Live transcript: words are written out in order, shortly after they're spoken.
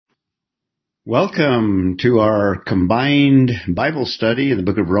Welcome to our combined Bible study in the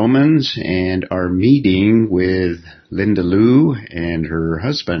book of Romans and our meeting with Linda Lui and her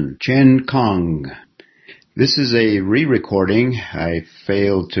husband, Chen Kong. This is a re-recording. I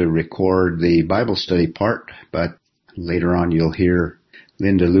failed to record the Bible study part, but later on you'll hear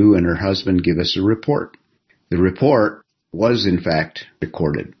Linda Lui and her husband give us a report. The report was in fact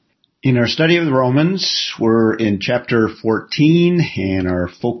recorded. In our study of the Romans, we're in chapter 14, and our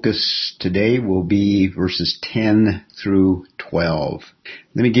focus today will be verses 10 through 12.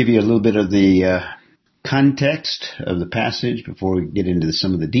 Let me give you a little bit of the context of the passage before we get into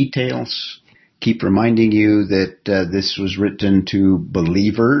some of the details. Keep reminding you that this was written to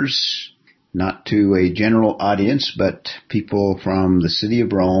believers, not to a general audience, but people from the city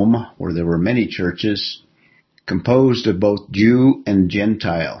of Rome, where there were many churches, composed of both Jew and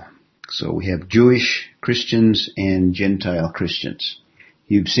Gentile. So we have Jewish Christians and Gentile Christians.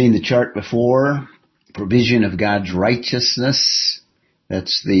 You've seen the chart before. Provision of God's righteousness.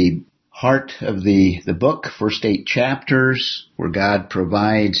 That's the heart of the book, first 8 chapters, where God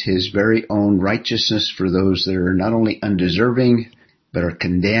provides His very own righteousness for those that are not only undeserving, but are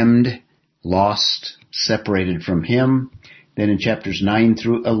condemned, lost, separated from Him. Then in chapters 9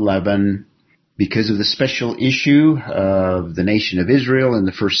 through 11, because of the special issue of the nation of Israel in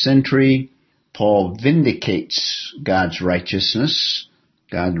the first century, Paul vindicates God's righteousness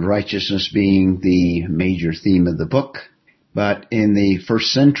being the major theme of the book. But in the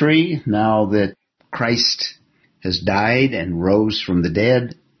first century, now that Christ has died and rose from the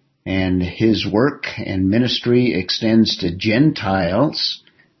dead, and His work and ministry extends to Gentiles,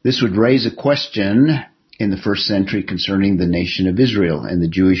 this would raise a question in the first century concerning the nation of Israel and the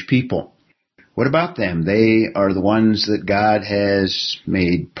Jewish people. What about them? They are the ones that God has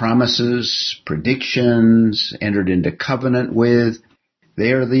made promises, predictions, entered into covenant with.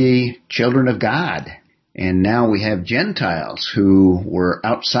 They are the children of God. And now we have Gentiles who were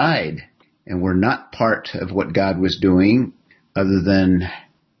outside and were not part of what God was doing other than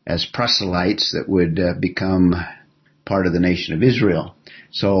as proselytes that would become part of the nation of Israel.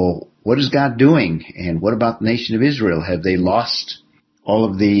 So what is God doing? And what about the nation of Israel? Have they lost all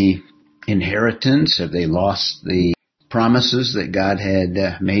of the inheritance? Have they lost the promises that God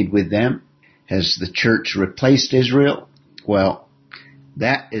had made with them? Has the church replaced Israel? Well,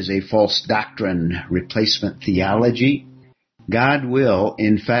 that is a false doctrine, replacement theology. God will,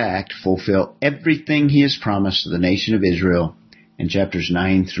 in fact, fulfill everything He has promised to the nation of Israel. And chapters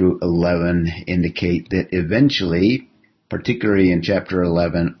 9 through 11 indicate that eventually, particularly in chapter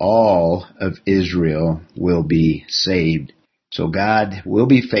 11, all of Israel will be saved. So God will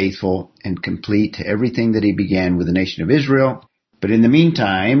be faithful and complete everything that He began with the nation of Israel. But in the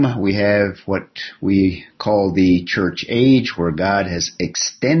meantime, we have what we call the church age, where God has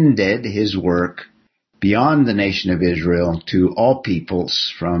extended His work beyond the nation of Israel to all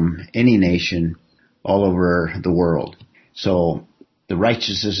peoples from any nation all over the world. So the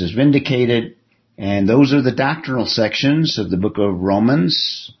righteousness is vindicated, and those are the doctrinal sections of the book of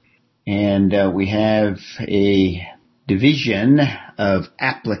Romans. And we have a division of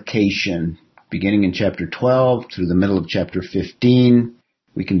application beginning in chapter 12 through the middle of chapter 15.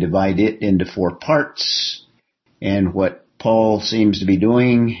 We can divide it into 4 parts. And what Paul seems to be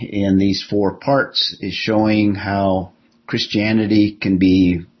doing in these 4 parts is showing how Christianity can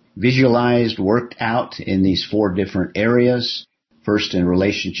be visualized, worked out in these 4 different areas. First, in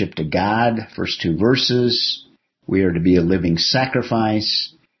relationship to God, first 2 verses. We are to be a living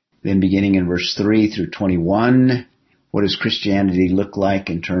sacrifice. Then beginning in verse 3 through 21, what does Christianity look like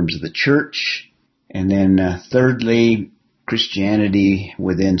in terms of the church? And then thirdly, Christianity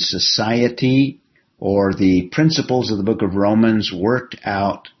within society, or the principles of the book of Romans worked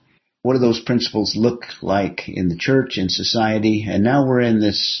out. What do those principles look like in the church, in society? And now we're in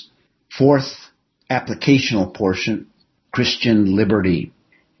this 4th applicational portion, Christian liberty.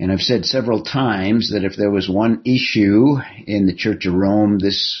 And I've said several times that if there was one issue in the Church of Rome,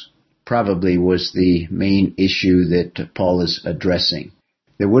 this probably was the main issue that Paul is addressing.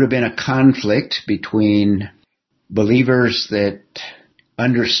 There would have been a conflict between believers that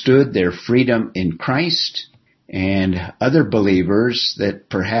understood their freedom in Christ and other believers that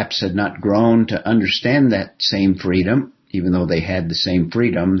perhaps had not grown to understand that same freedom. Even though they had the same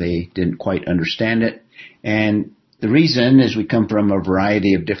freedom, they didn't quite understand it. And the reason is we come from a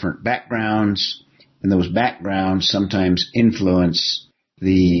variety of different backgrounds, and those backgrounds sometimes influence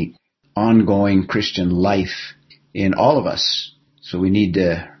the ongoing Christian life in all of us. So we need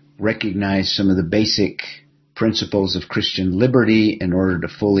to recognize some of the basic principles of Christian liberty in order to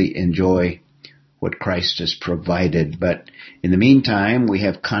fully enjoy what Christ has provided. But in the meantime, we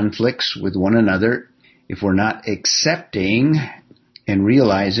have conflicts with one another if we're not accepting and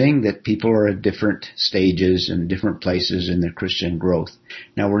realizing that people are at different stages and different places in their Christian growth.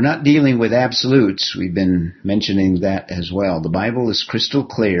 Now, we're not dealing with absolutes. We've been mentioning that as well. The Bible is crystal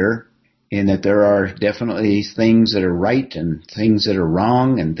clear in that there are definitely things that are right and things that are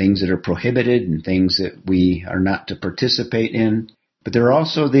wrong and things that are prohibited and things that we are not to participate in. But there are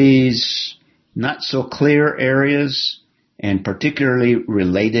also these not so clear areas, and particularly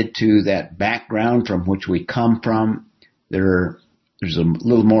related to that background from which we come from. There's a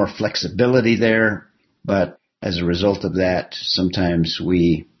little more flexibility there, but as a result of that, sometimes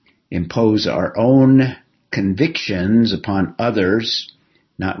we impose our own convictions upon others,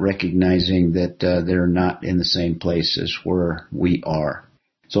 not recognizing that they're not in the same place as where we are.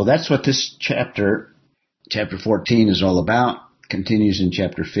 So that's what this chapter 14 is all about. Continues in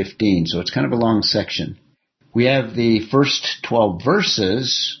chapter 15, so it's kind of a long section. We have the first 12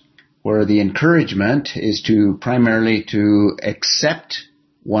 verses where the encouragement is primarily to accept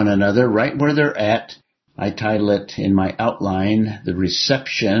one another right where they're at. I title it in my outline, the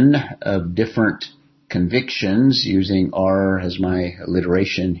reception of different convictions, using R as my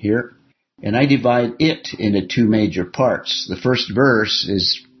alliteration here. And I divide it into two major parts. The first verse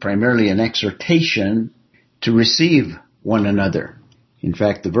is primarily an exhortation to receive one another. In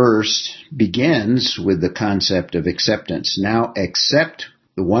fact, the verse begins with the concept of acceptance. Now accept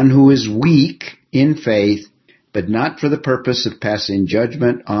the one who is weak in faith, but not for the purpose of passing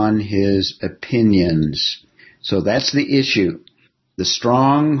judgment on his opinions. So that's the issue. The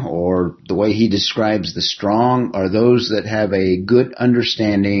strong, or the way he describes the strong, are those that have a good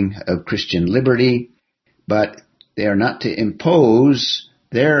understanding of Christian liberty, but they are not to impose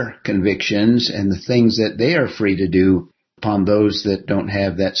their convictions and the things that they are free to do upon those that don't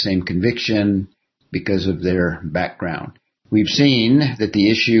have that same conviction because of their background. We've seen that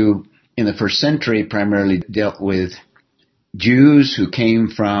the issue in the first century primarily dealt with Jews who came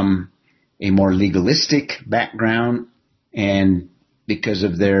from a more legalistic background, and because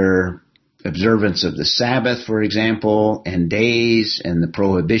of their observance of the Sabbath, for example, and days and the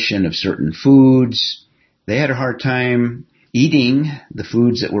prohibition of certain foods, they had a hard time eating the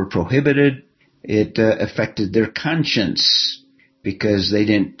foods that were prohibited. It affected their conscience because they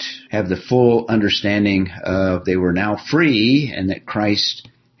didn't have the full understanding of they were now free and that Christ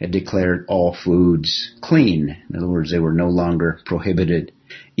had declared all foods clean. In other words, they were no longer prohibited.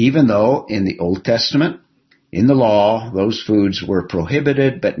 Even though in the Old Testament, in the law, those foods were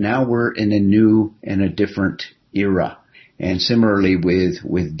prohibited, but now we're in a new and a different era. And similarly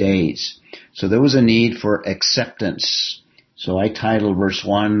with days. So there was a need for acceptance. So I titled verse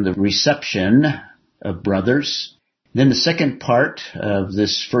 1, the reception of brothers. Then the second part of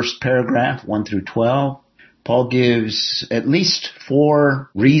this first paragraph, 1 through 12, Paul gives at least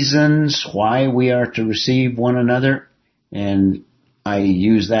 4 reasons why we are to receive one another. And I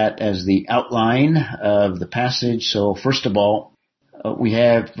use that as the outline of the passage. So first of all, we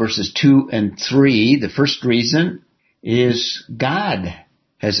have verses 2 and 3. The first reason is God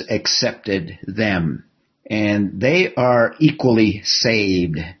has accepted them. And they are equally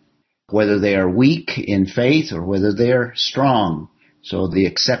saved, whether they are weak in faith or whether they are strong. So the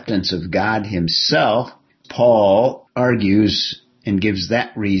acceptance of God himself, Paul argues and gives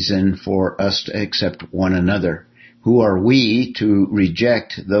that reason for us to accept one another. Who are we to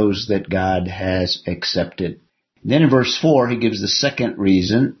reject those that God has accepted? Then in verse 4, he gives the second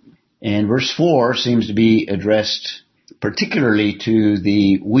reason. And verse 4 seems to be addressed particularly to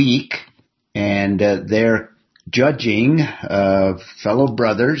the weak and their judging of fellow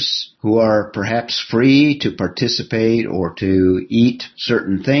brothers who are perhaps free to participate or to eat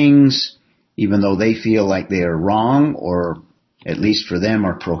certain things, even though they feel like they are wrong or at least for them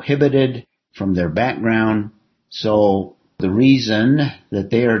are prohibited from their background. So the reason that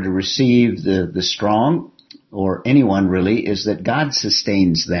they are to receive the strong, or anyone really, is that God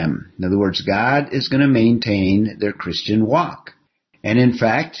sustains them. In other words, God is going to maintain their Christian walk. And in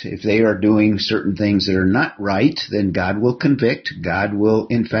fact, if they are doing certain things that are not right, then God will convict. God will,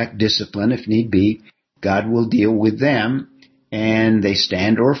 in fact, discipline if need be. God will deal with them, and they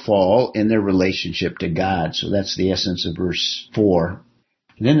stand or fall in their relationship to God. So that's the essence of verse 4.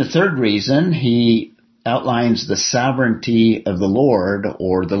 And then the third reason, he outlines the sovereignty of the Lord,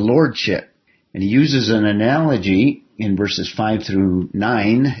 or the lordship. And he uses an analogy in verses 5 through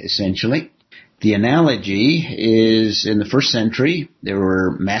 9, essentially. The analogy is, in the first century, there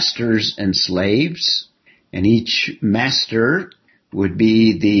were masters and slaves, and each master would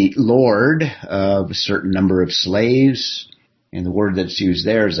be the lord of a certain number of slaves, And the word that's used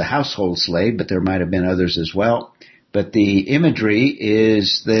there is a household slave, but there might have been others as well. But the imagery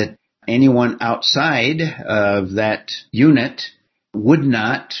is that anyone outside of that unit would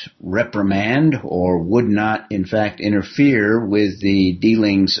not reprimand or would not, in fact, interfere with the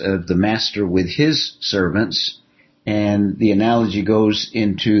dealings of the master with his servants. And the analogy goes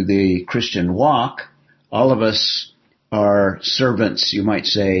into the Christian walk. All of us are servants, you might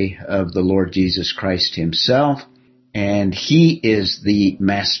say, of the Lord Jesus Christ himself. And he is the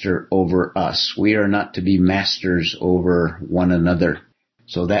master over us. We are not to be masters over one another.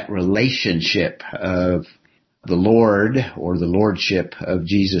 So that relationship of the Lord or the Lordship of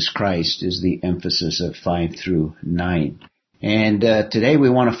Jesus Christ is the emphasis of 5 through 9. And today we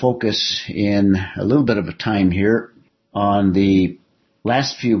want to focus in a little bit of a time here on the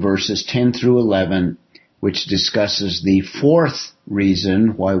last few verses, 10 through 11, which discusses the fourth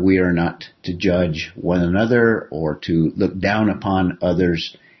reason why we are not to judge one another or to look down upon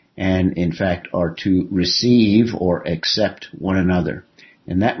others, and in fact are to receive or accept one another.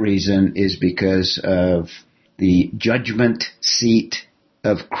 And that reason is because of the judgment seat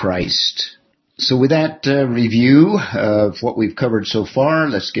of Christ. So with that review of what we've covered so far,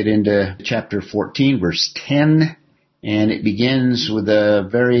 let's get into chapter 14, verse 10. And it begins with a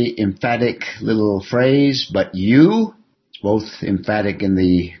very emphatic little phrase, but you. It's both emphatic in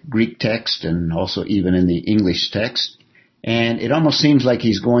the Greek text and also even in the English text. And it almost seems like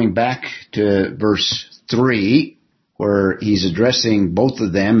he's going back to verse 3, where he's addressing both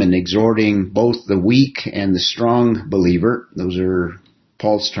of them and exhorting both the weak and the strong believer. Those are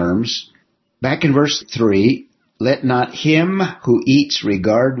Paul's terms. Back in verse 3, let not him who eats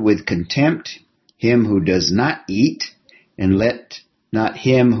regard with contempt him who does not eat, and let not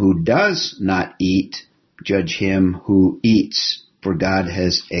him who does not eat judge him who eats, for God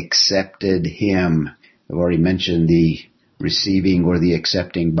has accepted him. I've already mentioned the receiving or the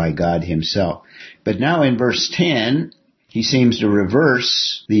accepting by God himself. But now in verse 10, he seems to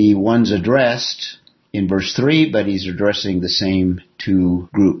reverse the ones addressed in verse 3, but he's addressing the same two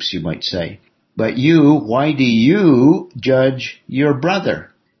groups, you might say. But you, why do you judge your brother?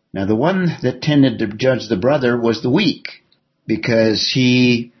 Now the one that tended to judge the brother was the weak, because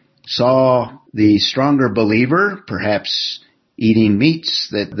he saw the stronger believer perhaps eating meats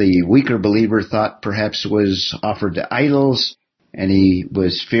that the weaker believer thought perhaps was offered to idols, and he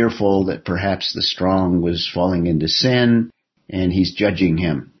was fearful that perhaps the strong was falling into sin, and he's judging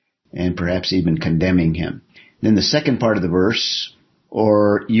him, and perhaps even condemning him. Then the second part of the verse,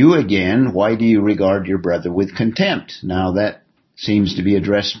 or you again, why do you regard your brother with contempt? Now that seems to be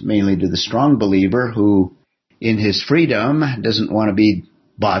addressed mainly to the strong believer who, in his freedom, doesn't want to be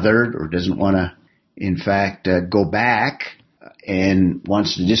bothered or doesn't want to, in fact, go back and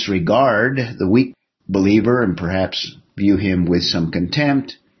wants to disregard the weak believer and perhaps view him with some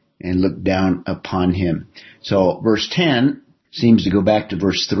contempt and look down upon him. So verse 10 seems to go back to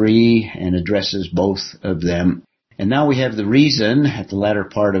verse 3 and addresses both of them. And now we have the reason at the latter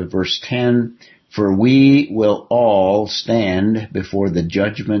part of verse 10, for we will all stand before the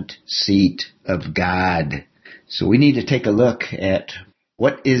judgment seat of God. So we need to take a look at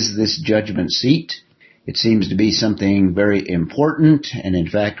what is this judgment seat. It seems to be something very important and in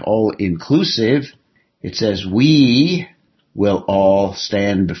fact all-inclusive. It says we will all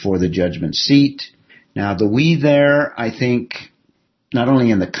stand before the judgment seat. Now the we there, I think, not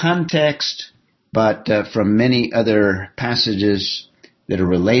only in the context, but from many other passages that are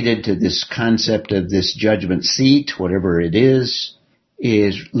related to this concept of this judgment seat, whatever it is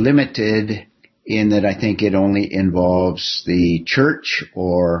limited in that I think it only involves the church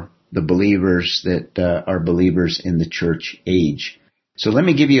or the believers that are believers in the church age. So let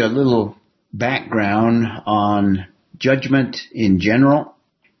me give you a little background on judgment in general,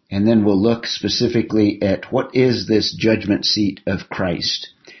 and then we'll look specifically at what is this judgment seat of Christ.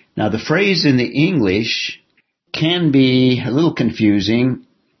 Now the phrase in the English can be a little confusing,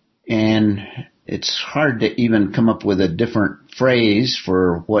 and it's hard to even come up with a different phrase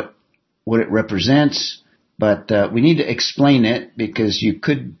for what it represents, but we need to explain it because you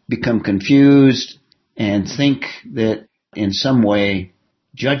could become confused and think that in some way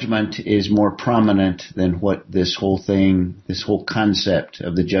judgment is more prominent than what this whole thing, this whole concept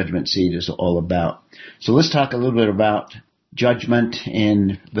of the judgment seat is all about. So let's talk a little bit about judgment,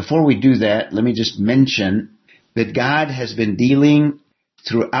 and before we do that, let me just mention that God has been dealing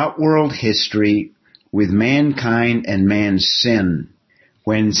throughout world history with mankind and man's sin.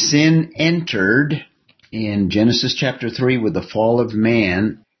 When sin entered in Genesis chapter 3 with the fall of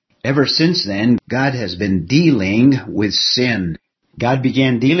man, ever since then, God has been dealing with sin. God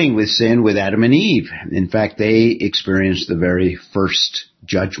began dealing with sin with Adam and Eve. In fact, they experienced the very first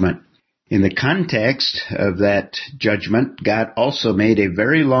judgment. In the context of that judgment, God also made a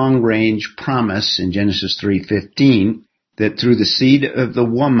very long-range promise in Genesis 3:15 that through the seed of the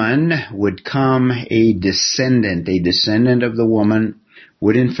woman would come a descendant. A descendant of the woman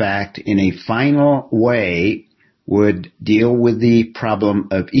would, in fact, in a final way, would deal with the problem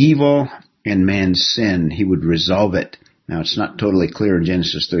of evil and man's sin. He would resolve it. Now, it's not totally clear in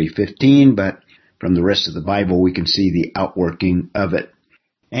Genesis 3:15, but from the rest of the Bible, we can see the outworking of it.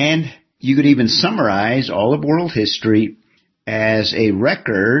 And you could even summarize all of world history as a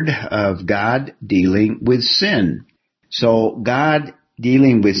record of God dealing with sin. So God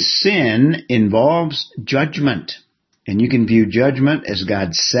dealing with sin involves judgment. And you can view judgment as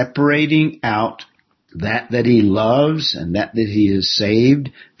God separating out that he loves and that he has saved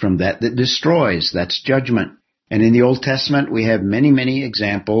from that destroys. That's judgment. And in the Old Testament, we have many, many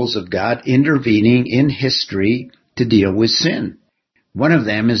examples of God intervening in history to deal with sin. One of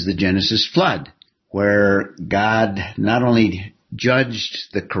them is the Genesis flood, where God not only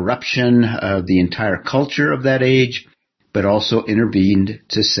judged the corruption of the entire culture of that age, but also intervened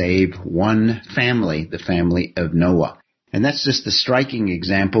to save one family, the family of Noah. And that's just the striking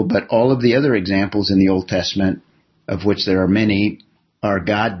example, but all of the other examples in the Old Testament, of which there are many, are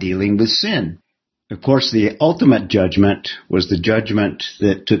God dealing with sin. Of course, the ultimate judgment was the judgment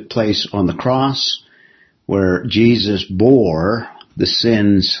that took place on the cross, where Jesus bore the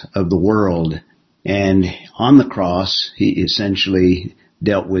sins of the world. And on the cross, he essentially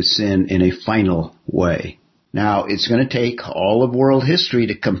dealt with sin in a final way. Now, it's going to take all of world history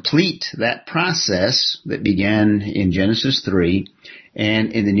to complete that process that began in Genesis 3.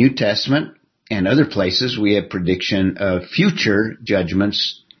 And in the New Testament and other places, we have prediction of future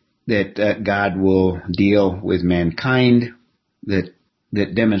judgments that God will deal with mankind, that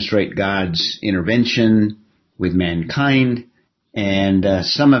demonstrate God's intervention with mankind. And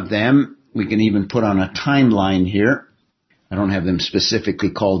some of them we can even put on a timeline here. I don't have them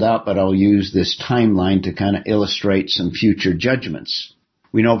specifically called out, but I'll use this timeline to kind of illustrate some future judgments.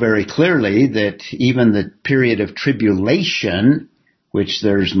 We know very clearly that even the period of tribulation, which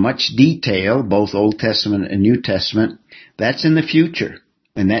there's much detail, both Old Testament and New Testament, that's in the future.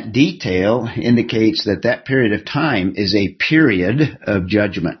 And that detail indicates that that period of time is a period of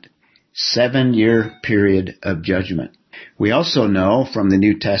judgment. 7-year period of judgment. We also know from the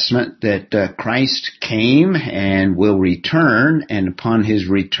New Testament that Christ came and will return, and upon his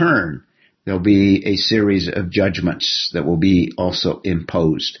return, there'll be a series of judgments that will be also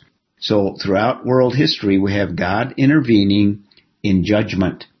imposed. So throughout world history, we have God intervening in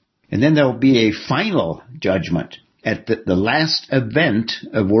judgment. And then there'll be a final judgment. At the last event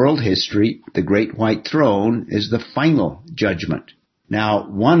of world history, the Great White Throne is the final judgment. Now,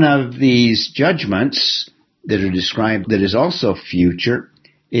 one of these judgments that are described that is also future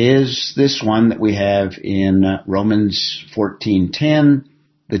is this one that we have in Romans 14:10,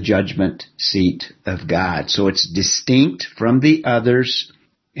 the judgment seat of God. So it's distinct from the others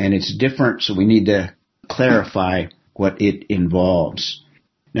and it's different, so we need to clarify what it involves.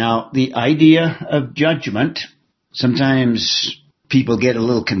 Now, the idea of judgment, sometimes people get a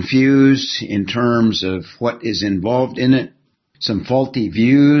little confused in terms of what is involved in it. Some faulty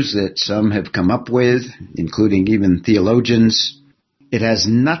views that some have come up with, including even theologians. It has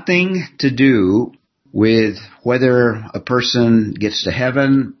nothing to do with whether a person gets to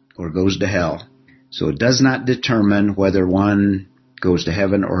heaven or goes to hell. So it does not determine whether one goes to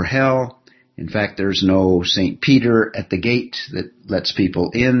heaven or hell. In fact, there's no St. Peter at the gate that lets people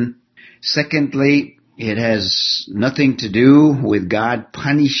in. Secondly, it has nothing to do with God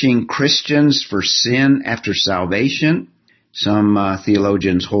punishing Christians for sin after salvation. Some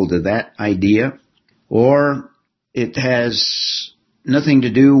theologians hold to that idea. Or it has nothing to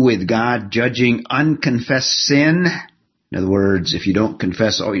do with God judging unconfessed sin. In other words, if you don't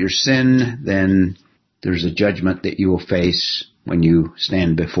confess all your sin, then there's a judgment that you will face when you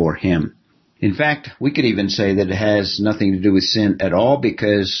stand before him. In fact, we could even say that it has nothing to do with sin at all,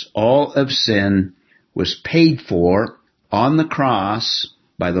 because all of sin was paid for on the cross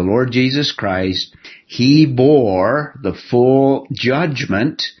by the Lord Jesus Christ. He bore the full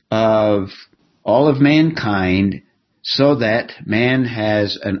judgment of all of mankind so that man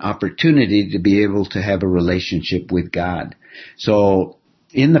has an opportunity to be able to have a relationship with God. So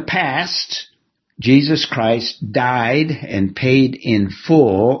in the past, Jesus Christ died and paid in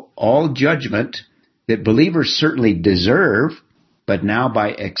full all judgment that believers certainly deserve, but now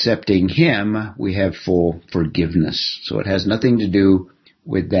by accepting him, we have full forgiveness. So it has nothing to do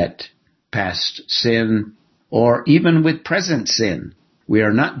with that past sin or even with present sin. We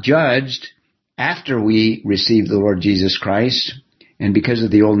are not judged after we receive the Lord Jesus Christ and because of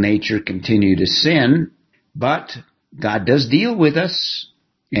the old nature continue to sin, but God does deal with us.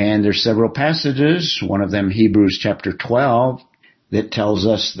 And there's several passages, one of them Hebrews chapter 12, that tells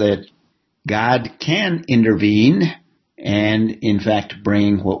us that God can intervene and in fact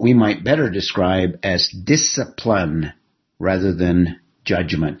bring what we might better describe as discipline rather than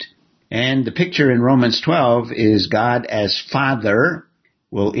judgment. And the picture in Romans 12 is God as Father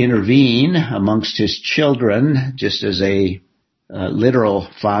will intervene amongst His children, just as a literal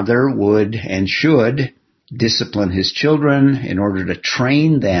father would and should discipline his children in order to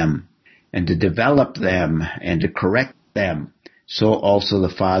train them and to develop them and to correct them. So also the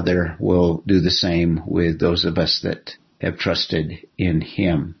Father will do the same with those of us that have trusted in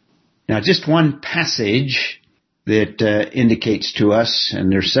Him. Now, just one passage that indicates to us,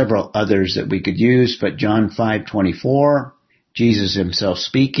 and there's several others that we could use, but John 5:24, Jesus Himself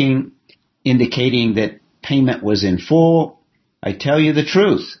speaking, indicating that payment was in full. I tell you the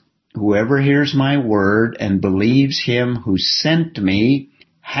truth. Whoever hears my word and believes Him who sent me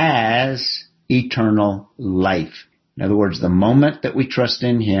has eternal life. In other words, the moment that we trust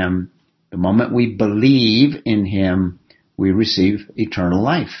in Him, the moment we believe in Him, we receive eternal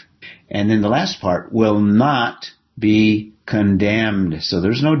life. And then the last part, will not be condemned. So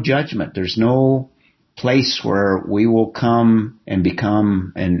there's no judgment. There's no place where we will come and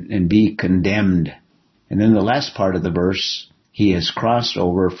become and be condemned. And then the last part of the verse, He has crossed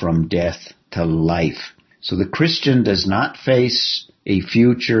over from death to life. So the Christian does not face a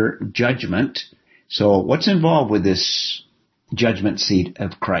future judgment. So what's involved with this judgment seat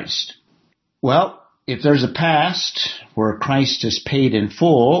of Christ? Well, if there's a past where Christ has paid in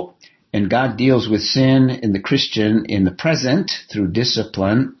full and God deals with sin in the Christian in the present through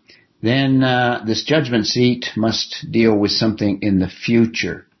discipline, then this judgment seat must deal with something in the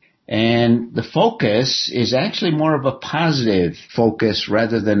future. And the focus is actually more of a positive focus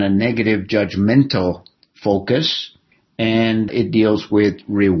rather than a negative judgmental focus. And it deals with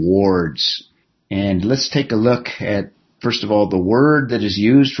rewards. And let's take a look at, first of all, the word that is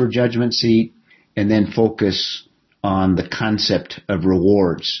used for judgment seat, and then focus on the concept of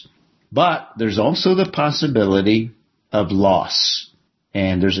rewards. But there's also the possibility of loss.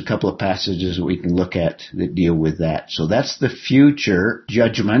 And there's a couple of passages that we can look at that deal with that. So that's the future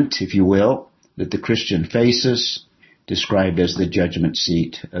judgment, if you will, that the Christian faces, described as the judgment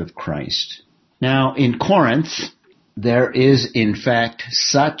seat of Christ. Now, in Corinth, there is, in fact,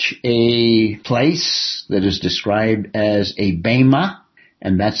 such a place that is described as a bema,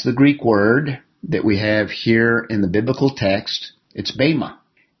 and that's the Greek word that we have here in the biblical text. It's bema.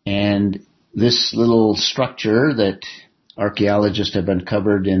 And this little structure that archaeologists have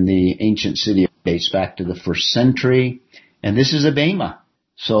uncovered in the ancient city dates back to the 1st century. And this is a bema.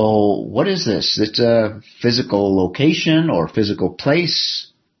 So what is this? It's a physical location or physical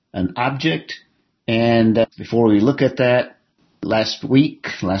place, an object. And before we look at that, last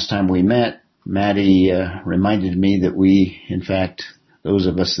time we met, Maddie reminded me that we, in fact, those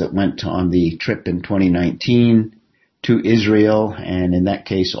of us that went on the trip in 2019 to Israel, and in that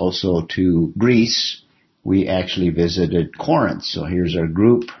case also to Greece, we actually visited Corinth. So here's our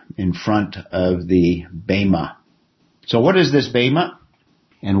group in front of the bema. So what is this bema?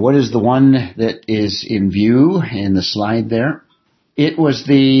 And what is the one that is in view in the slide there? It was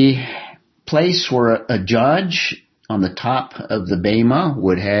the place where a judge on the top of the bema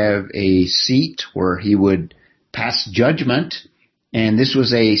would have a seat where he would pass judgment. And this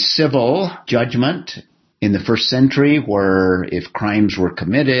was a civil judgment in the 1st century, where if crimes were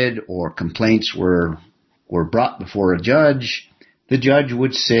committed or complaints were brought before a judge, the judge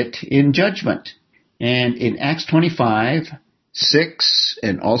would sit in judgment. And in Acts 25:6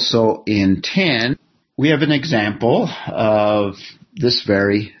 and also in 10, we have an example of this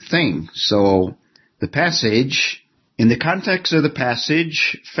very thing. So the passage, in the context of the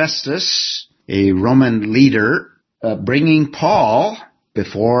passage, Festus, a Roman leader, bringing Paul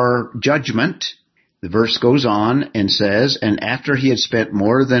before judgment, the verse goes on and says, and after he had spent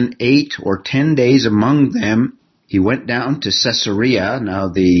more than 8 or 10 days among them, he went down to Caesarea. Now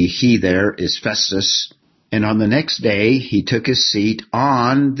the he there is Festus. And on the next day, he took his seat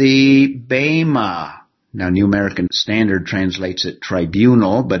on the bema. Now, New American Standard translates it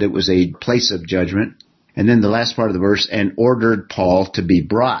tribunal, but it was a place of judgment. And then the last part of the verse, and ordered Paul to be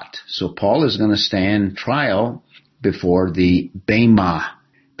brought. So Paul is going to stand trial before the bema,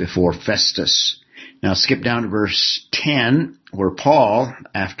 before Festus. Now skip down to verse 10, where Paul,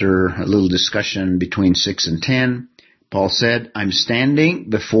 after a little discussion between 6 and 10, Paul said, I'm standing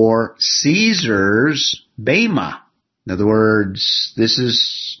before Caesar's bema. In other words, this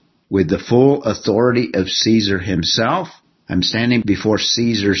is with the full authority of Caesar himself. I'm standing before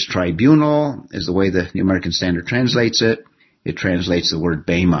Caesar's tribunal, is the way the New American Standard translates it. It translates the word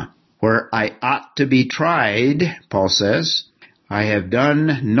bema. Where I ought to be tried, Paul says, I have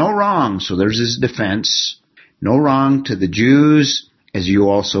done no wrong. So there's his defense. No wrong to the Jews, as you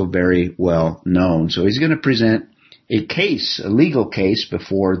also very well know. So he's going to present a case, a legal case,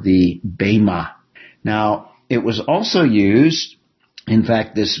 before the bema. Now, it was also used, in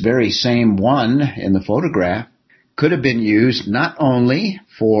fact, this very same one in the photograph could have been used not only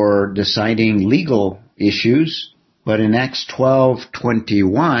for deciding legal issues, but in Acts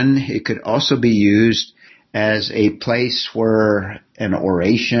 12:21, it could also be used as a place where an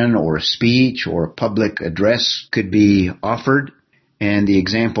oration or a speech or a public address could be offered. And the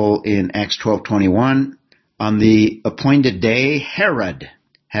example in Acts 12:21, on the appointed day, Herod,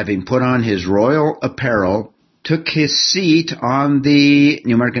 having put on his royal apparel, took his seat on the,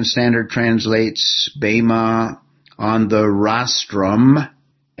 New American Standard translates, bema, on the rostrum,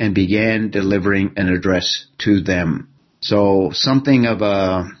 and began delivering an address to them. So something of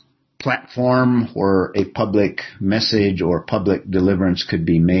a platform where a public message or public deliverance could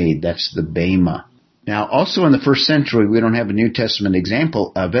be made. That's the bema. Now, also in the first century, we don't have a New Testament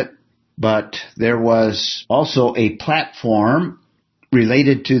example of it, but there was also a platform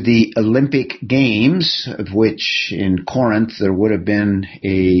related to the Olympic Games, of which in Corinth there would have been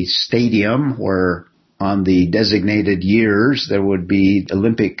a stadium where on the designated years there would be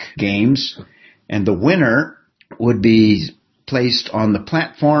Olympic Games, and the winner would be placed on the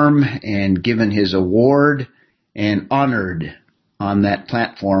platform and given his award and honored on that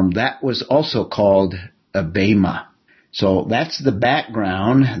platform. That was also called a bema. So that's the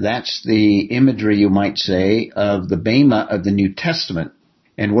background, that's the imagery, you might say, of the bema of the New Testament.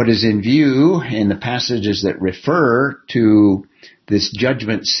 And what is in view in the passages that refer to this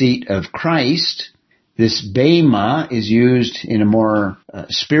judgment seat of Christ, this bema is used in a more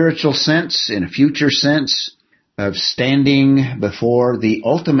spiritual sense, in a future sense, of standing before the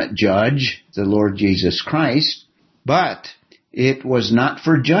ultimate judge, the Lord Jesus Christ. But it was not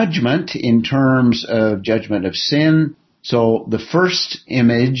for judgment in terms of judgment of sin. So the first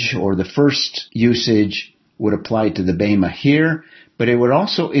image or the first usage would apply to the bema here, but it would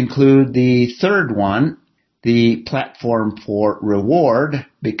also include the third one, the platform for reward,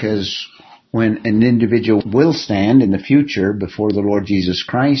 because when an individual will stand in the future before the Lord Jesus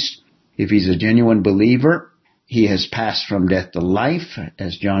Christ, if he's a genuine believer, he has passed from death to life,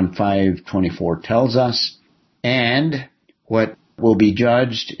 as John 5:24 tells us, and what will be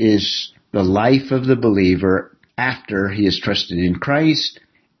judged is the life of the believer after he has trusted in Christ,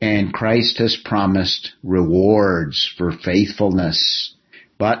 and Christ has promised rewards for faithfulness.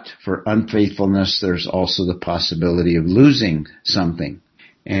 But for unfaithfulness, there's also the possibility of losing something.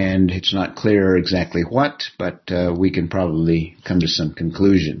 And it's not clear exactly what, but we can probably come to some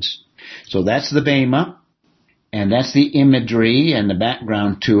conclusions. So that's the bema, and that's the imagery and the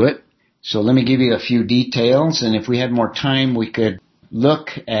background to it. So let me give you a few details, and if we had more time, we could look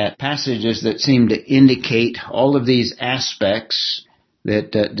at passages that seem to indicate all of these aspects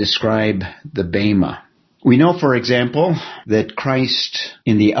that describe the bema. We know, for example, that Christ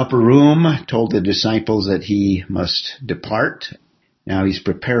in the upper room told the disciples that he must depart. Now he's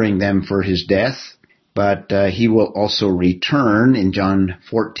preparing them for his death, but he will also return in John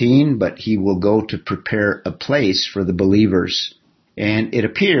 14, but he will go to prepare a place for the believers. And it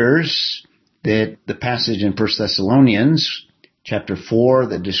appears that the passage in 1 Thessalonians chapter 4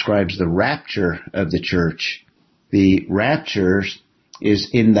 that describes the rapture of the church, the rapture is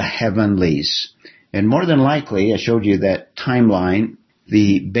in the heavenlies. And more than likely, I showed you that timeline,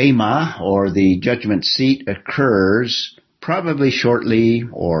 the bema or the judgment seat occurs probably shortly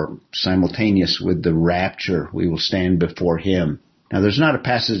or simultaneous with the rapture. We will stand before him. Now there's not a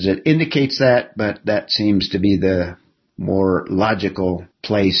passage that indicates that, but that seems to be the more logical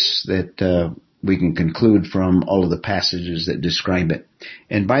place that we can conclude from all of the passages that describe it.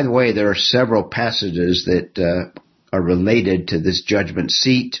 And by the way, there are several passages that are related to this judgment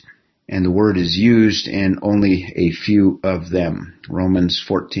seat, and the word is used in only a few of them. Romans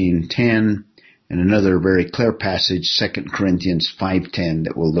 14:10, and another very clear passage, 2 Corinthians 5:10,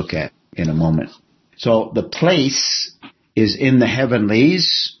 that we'll look at in a moment. So the place is in the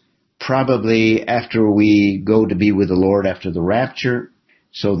heavenlies, probably after we go to be with the Lord after the rapture.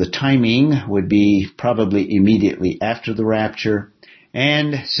 So the timing would be probably immediately after the rapture.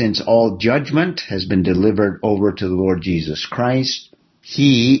 And since all judgment has been delivered over to the Lord Jesus Christ,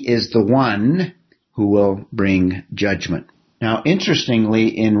 he is the one who will bring judgment. Now, interestingly,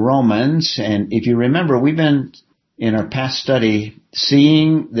 in Romans, and if you remember, we've been in our past study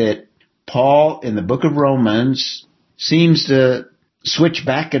seeing that Paul in the book of Romans seems to switch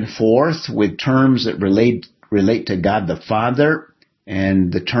back and forth with terms that relate to God the Father,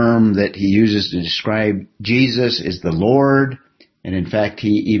 and the term that he uses to describe Jesus is the Lord, and in fact he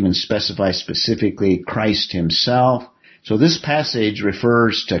even specifies specifically Christ himself. So this passage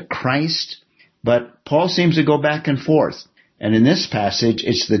refers to Christ, but Paul seems to go back and forth. And in this passage,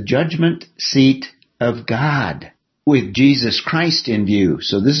 it's the judgment seat of God with Jesus Christ in view.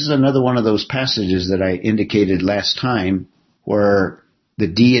 So this is another one of those passages that I indicated last time where the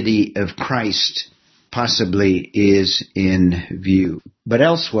deity of Christ possibly is in view. But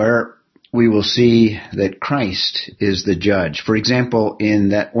elsewhere, we will see that Christ is the judge. For example, in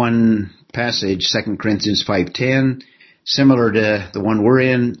that one passage, 2 Corinthians 5:10, similar to the one we're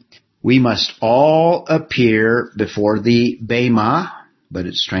in, we must all appear before the Bema, but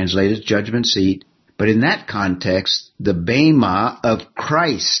it's translated judgment seat. But in that context, the Bema of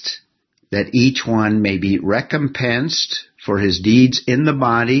Christ, that each one may be recompensed for his deeds in the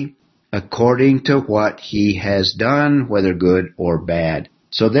body according to what he has done, whether good or bad.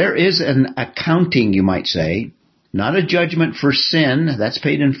 So there is an accounting, you might say, not a judgment for sin, that's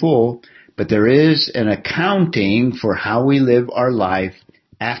paid in full, but there is an accounting for how we live our life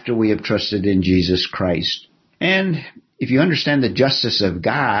after we have trusted in Jesus Christ. And if you understand the justice of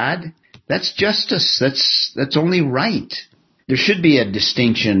God, that's justice. That's only right. There should be a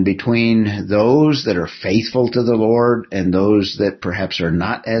distinction between those that are faithful to the Lord and those that perhaps are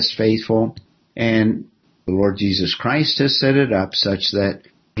not as faithful. And the Lord Jesus Christ has set it up such that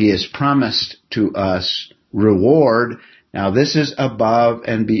he has promised to us reward. Now this is above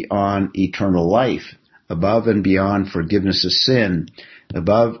and beyond eternal life, above and beyond forgiveness of sin,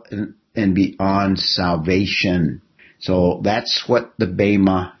 above and beyond salvation. So that's what the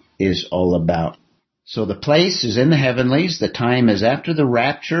Bema is all about. So the place is in the heavenlies. The time is after the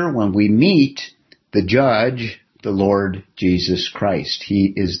rapture when we meet the judge, the Lord Jesus Christ.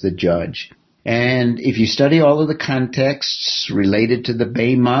 He is the judge. And if you study all of the contexts related to the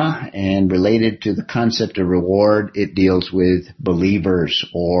Bema and related to the concept of reward, it deals with believers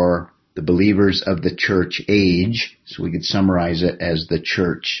or the believers of the church age. So we could summarize it as the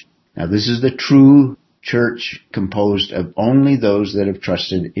church. Now this is the true church composed of only those that have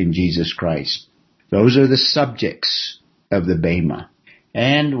trusted in Jesus Christ. Those are the subjects of the Bema.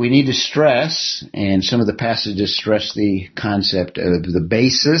 And we need to stress, and some of the passages stress the concept of the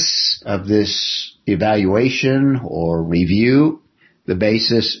basis of this evaluation or review. The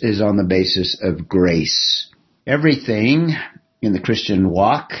basis is on the basis of grace. Everything in the Christian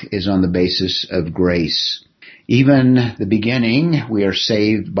walk is on the basis of grace. Even the beginning, we are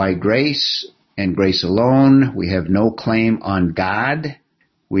saved by grace and grace alone. We have no claim on God.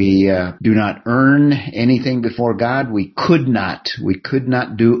 We do not earn anything before God. We could not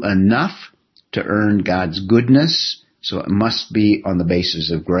do enough to earn God's goodness. So it must be on the basis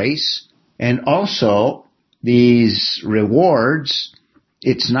of grace. And also, these rewards,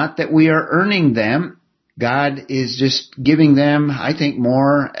 it's not that we are earning them. God is just giving them, I think,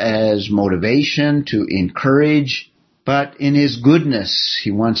 more as motivation to encourage. But in His goodness,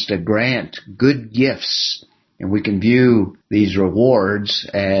 He wants to grant good gifts. And we can view these rewards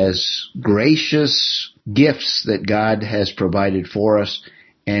as gracious gifts that God has provided for us.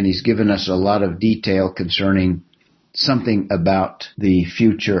 And He's given us a lot of detail concerning something about the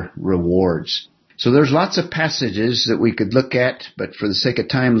future rewards. So there's lots of passages that we could look at, but for the sake of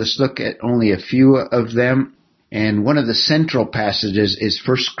time, let's look at only a few of them. And one of the central passages is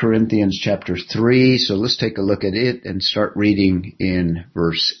 1 Corinthians chapter 3. So let's take a look at it and start reading in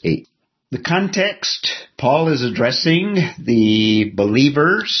verse 8. The context, Paul is addressing the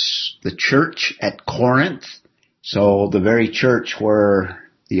believers, the church at Corinth. So the very church where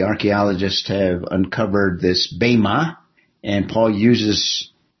the archaeologists have uncovered this Bema, and Paul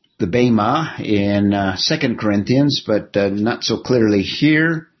uses the Bema in 2 Corinthians, but not so clearly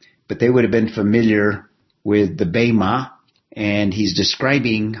here, but they would have been familiar with the Bema, and he's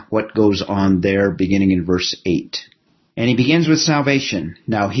describing what goes on there beginning in verse 8. And he begins with salvation.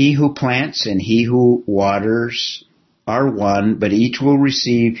 Now he who plants and he who waters are one, but each will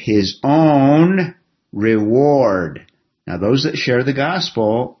receive his own reward. Now those that share the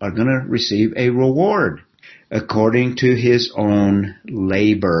gospel are going to receive a reward according to his own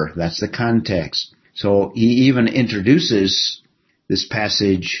labor. That's the context. So he even introduces this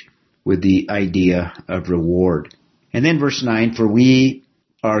passage with the idea of reward. And then verse 9, for we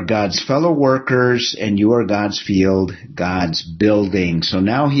are God's fellow workers, and you are God's field, God's building. So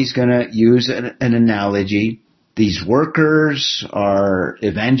now he's going to use an analogy. These workers are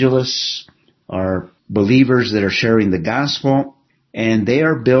evangelists, are believers that are sharing the gospel, and they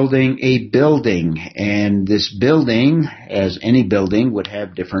are building a building. And this building, as any building, would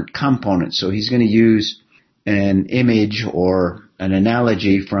have different components. So he's going to use an image or an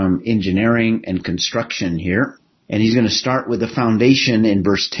analogy from engineering and construction here. And he's going to start with the foundation in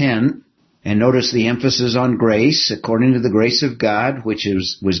verse 10. And notice the emphasis on grace, according to the grace of God, which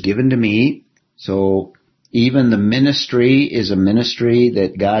was given to me. So even the ministry is a ministry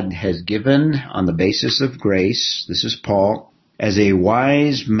that God has given on the basis of grace. This is Paul, as a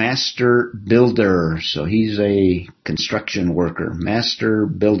wise master builder. So he's a construction worker, master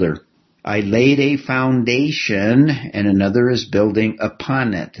builder. I laid a foundation, and another is building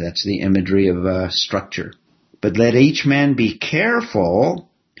upon it. That's the imagery of a structure. But let each man be careful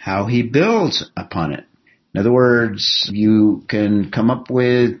how he builds upon it. In other words, you can come up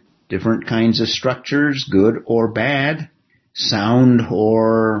with different kinds of structures, good or bad, sound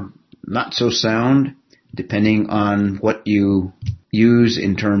or not so sound, depending on what you use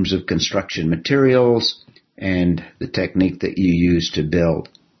in terms of construction materials and the technique that you use to build.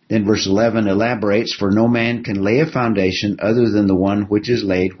 Then verse 11 elaborates, for no man can lay a foundation other than the one which is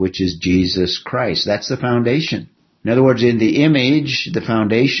laid, which is Jesus Christ. That's the foundation. In other words, in the image, the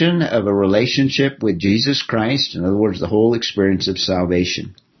foundation of a relationship with Jesus Christ, in other words, the whole experience of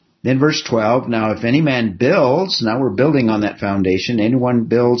salvation. Then verse 12, now if any man builds, now we're building on that foundation, anyone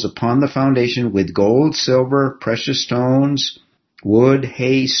builds upon the foundation with gold, silver, precious stones, wood,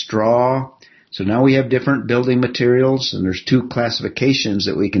 hay, straw. So now we have different building materials, and there's two classifications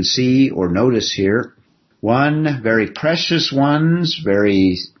that we can see or notice here. One, very precious ones,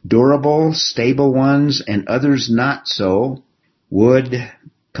 very durable, stable ones, and others not so. Wood,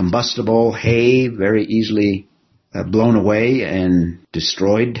 combustible, hay, very easily blown away and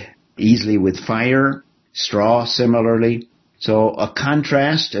destroyed easily with fire. Straw, similarly. So a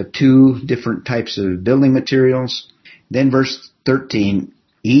contrast of two different types of building materials. Then verse 13,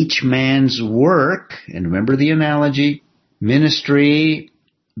 each man's work, and remember the analogy, ministry,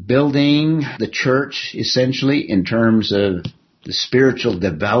 building the church essentially in terms of the spiritual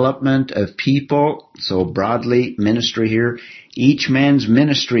development of people. So broadly, ministry here. Each man's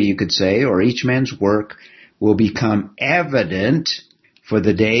ministry, you could say, or each man's work will become evident, for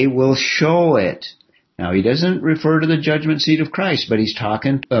the day will show it. Now, he doesn't refer to the judgment seat of Christ, but he's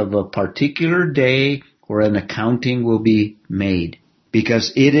talking of a particular day where an accounting will be made,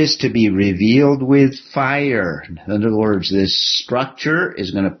 because it is to be revealed with fire. In other words, this structure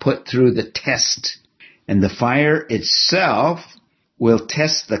is going to put through the test, and the fire itself will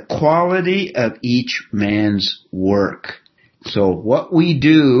test the quality of each man's work. So what we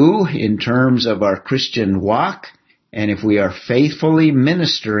do in terms of our Christian walk, and if we are faithfully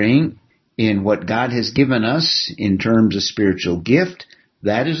ministering in what God has given us in terms of spiritual gift,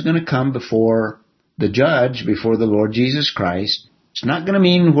 that is going to come before the judge, before the Lord Jesus Christ. It's not going to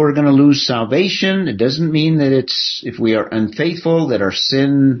mean we're going to lose salvation. It doesn't mean that it's, if we are unfaithful, that our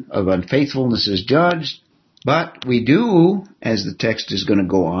sin of unfaithfulness is judged. But we do, as the text is going to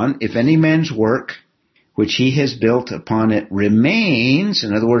go on, if any man's work which he has built upon it remains,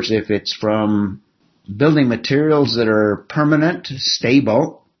 in other words, if it's from building materials that are permanent,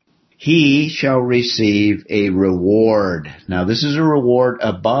 stable, he shall receive a reward. Now, this is a reward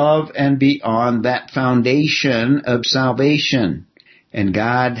above and beyond that foundation of salvation. And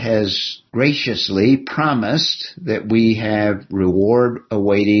God has graciously promised that we have reward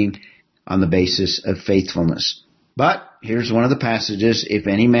awaiting on the basis of faithfulness. But here's one of the passages. If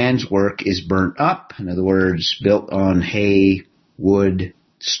any man's work is burnt up, in other words, built on hay, wood,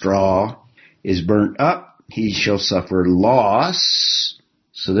 straw, is burnt up, he shall suffer loss.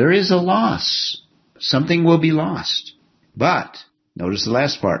 So there is a loss. Something will be lost. But, notice the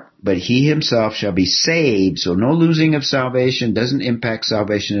last part, but he himself shall be saved. So no losing of salvation, doesn't impact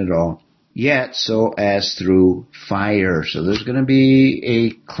salvation at all. Yet so as through fire. So there's going to be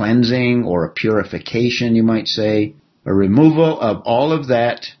a cleansing or a purification, you might say, a removal of all of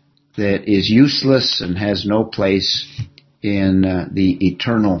that is useless and has no place in the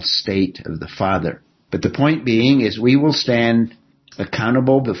eternal state of the Father. But the point being is we will stand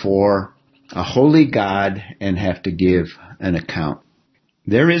accountable before a holy God and have to give an account.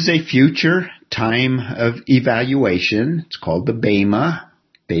 There is a future time of evaluation. It's called the Bema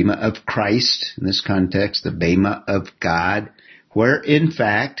of Christ in this context, the Bema of God, where in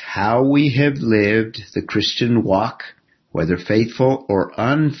fact how we have lived the Christian walk, whether faithful or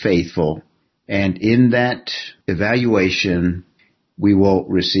unfaithful, and in that evaluation we will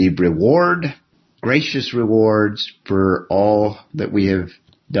receive gracious rewards for all that we have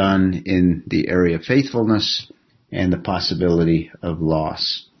done in the area of faithfulness and the possibility of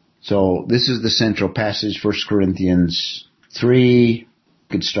loss. So this is the central passage, 1 Corinthians 3.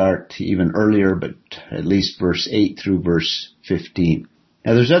 Could start even earlier, but at least verse 8 through verse 15.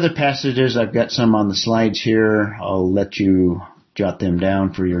 Now there's other passages. I've got some on the slides here. I'll let you jot them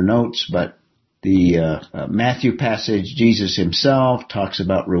down for your notes, but the Matthew passage, Jesus himself talks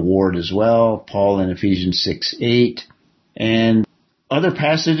about reward as well. Paul in Ephesians 6:8, and other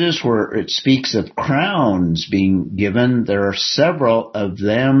passages where it speaks of crowns being given. There are several of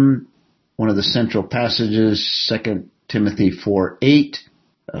them. One of the central passages, 2 Timothy 4:8,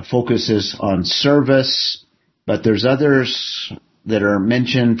 focuses on service, but there's others that are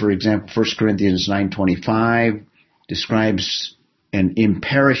mentioned. For example, 1 Corinthians 9:25 describes an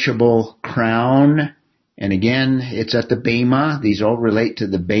imperishable crown. And again, it's at the Bema. These all relate to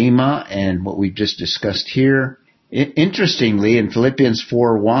the Bema and what we've just discussed here. Interestingly, in Philippians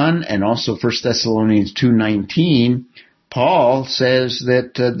 4:1 and also 1 Thessalonians 2:19, Paul says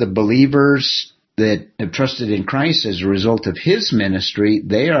that the believers that have trusted in Christ as a result of his ministry,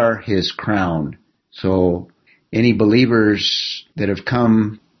 they are his crown. So any believers that have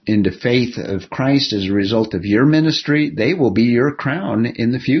come into faith of Christ as a result of your ministry, they will be your crown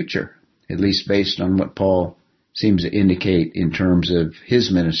in the future, at least based on what Paul seems to indicate in terms of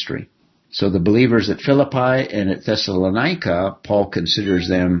his ministry. So the believers at Philippi and at Thessalonica, Paul considers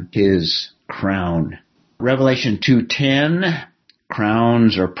them his crown. Revelation 2:10,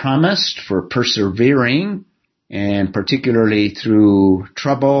 crowns are promised for persevering, and particularly through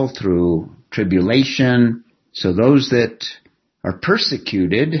trouble, through tribulation. So those that are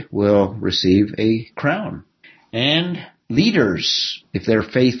persecuted will receive a crown. And leaders, if they're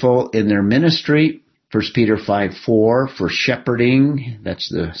faithful in their ministry, 1 Peter 5:4, for shepherding, that's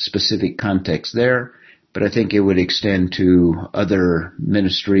the specific context there, but I think it would extend to other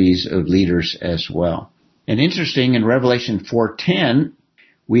ministries of leaders as well. And interesting, in Revelation 4:10,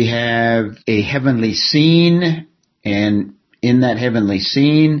 we have a heavenly scene, and in that heavenly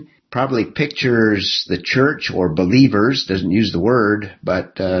scene, probably pictures the church or believers, doesn't use the word,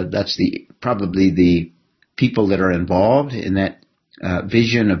 but that's probably the people that are involved in that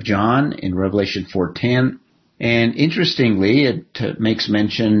vision of John in Revelation 4:10. And interestingly, it makes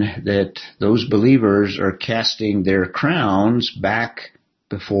mention that those believers are casting their crowns back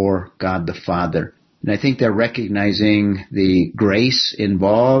before God the Father. And I think they're recognizing the grace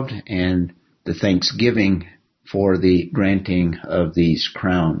involved and the thanksgiving for the granting of these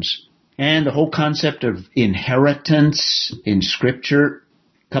crowns. And the whole concept of inheritance in Scripture,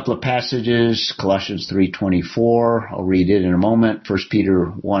 a couple of passages, Colossians 3:24, I'll read it in a moment, 1 Peter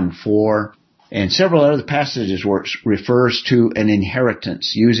 1:4, and several other passages where it refers to an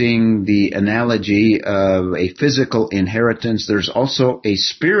inheritance. Using the analogy of a physical inheritance, there's also a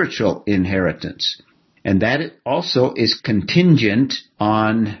spiritual inheritance. And that also is contingent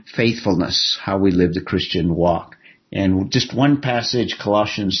on faithfulness, how we live the Christian walk. And just one passage,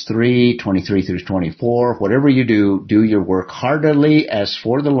 Colossians 3:23 through 24, whatever you do, do your work heartily as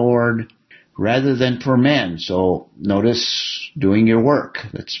for the Lord rather than for men. So notice doing your work.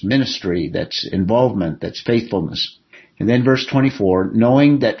 That's ministry, that's involvement, that's faithfulness. And then verse 24,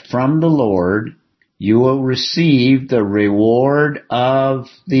 knowing that from the Lord you will receive the reward of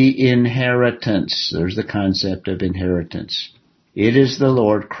the inheritance. There's the concept of inheritance. It is the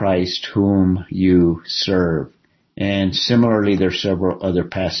Lord Christ whom you serve. And similarly, there are several other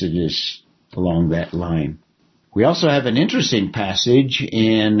passages along that line. We also have an interesting passage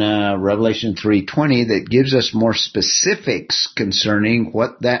in Revelation 3:20 that gives us more specifics concerning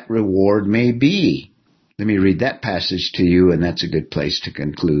what that reward may be. Let me read that passage to you, and that's a good place to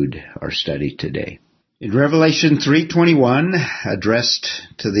conclude our study today. In Revelation 3:21, addressed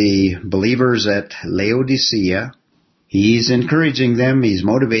to the believers at Laodicea, he's encouraging them, he's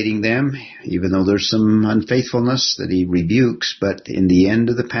motivating them, even though there's some unfaithfulness that he rebukes. But in the end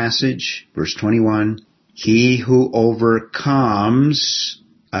of the passage, verse 21, he who overcomes,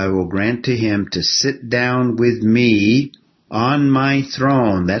 I will grant to him to sit down with me on my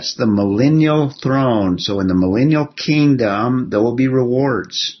throne. That's the millennial throne. So in the millennial kingdom, there will be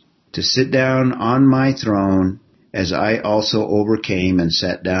rewards. To sit down on my throne, as I also overcame and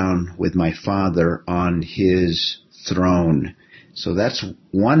sat down with my Father on his throne. So that's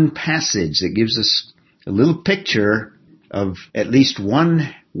one passage that gives us a little picture of at least one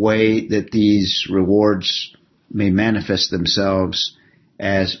way that these rewards may manifest themselves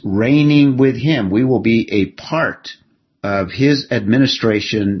as reigning with him. We will be a part of his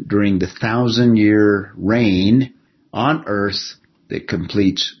administration during the 1,000-year reign on earth that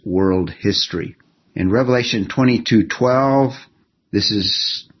completes world history. In Revelation 22:12, this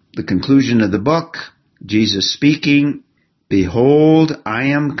is the conclusion of the book. Jesus speaking, "Behold, I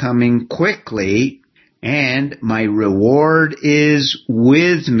am coming quickly, and my reward is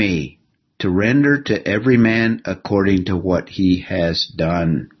with me to render to every man according to what he has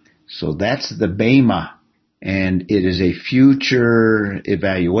done." So that's the Bema, and it is a future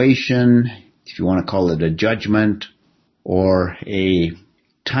evaluation, if you want to call it a judgment, or a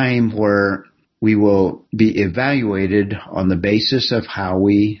time where we will be evaluated on the basis of how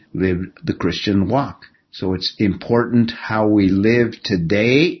we live the Christian walk. So it's important how we live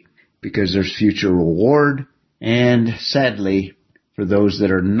today, because there's future reward. And sadly, for those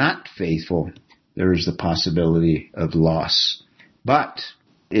that are not faithful, there is the possibility of loss. But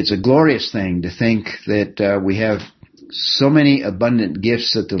it's a glorious thing to think that we have so many abundant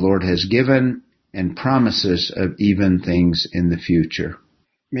gifts that the Lord has given and promises of even things in the future.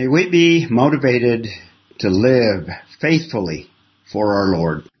 May we be motivated to live faithfully for our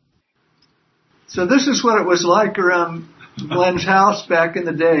Lord. So this is what it was like around Glenn's house back in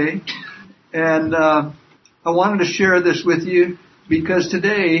the day. And I wanted to share this with you because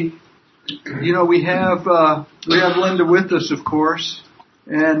today, you know, we have Linda with us, of course.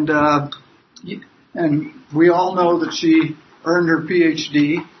 And we all know that she earned her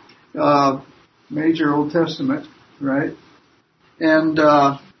PhD, major Old Testament, right? And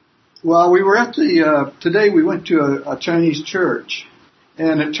well, we were at today we went to a Chinese church,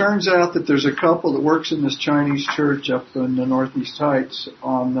 and it turns out that there's a couple that works in this Chinese church up in the Northeast Heights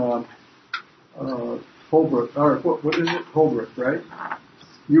on Holbrook, or what is it? Holbrook, right?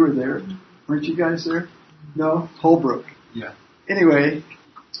 You were there, weren't you guys there? No, Holbrook. Yeah. Anyway,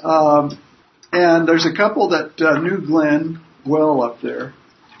 and there's a couple that knew Glenn well up there,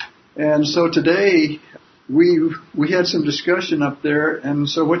 and so today we had some discussion up there, and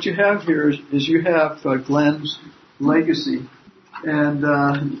so what you have here is you have Glenn's legacy, and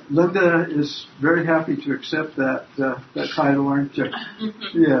Linda is very happy to accept that title, aren't you?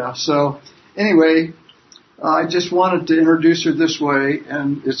 Yeah. So anyway, I just wanted to introduce her this way,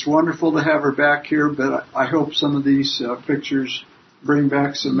 and it's wonderful to have her back here. But I hope some of these pictures bring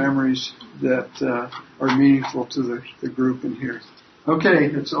back some memories that are meaningful to the group in here. Okay,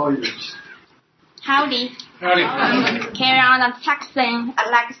 it's all yours. Howdy. Carry on the Texan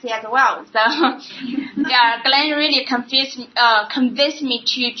legacy as well. So, yeah, Glenn really convinced me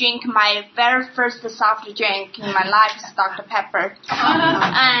to drink my very first soft drink in my life, is Dr. Pepper.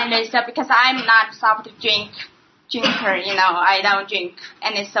 And so because I'm not soft drinker, you know, I don't drink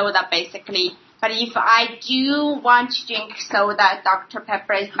any soda basically. But if I do want to drink soda, Dr.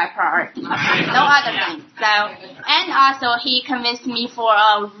 Pepper is my priority. No other thing. So, and also he convinced me for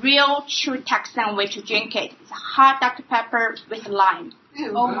a real true Texan way to drink it. It's hot Dr. Pepper with lime.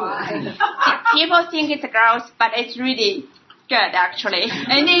 Oh my. People think it's gross, but it's really good actually.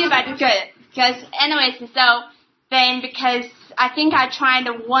 And it's good. Because anyways, so then because I think I tried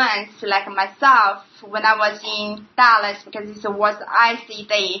once, like myself, when I was in Dallas, because it was icy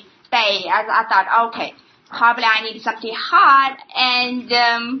day, I thought, okay, probably I need something hot, and,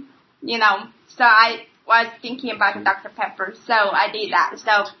 you know, so I was thinking about Dr. Pepper, so I did that.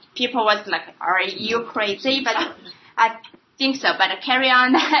 So people was like, are you crazy? But I think so, but I carry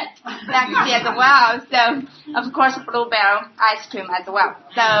on that legacy as well. So, of course, blueberry ice cream as well.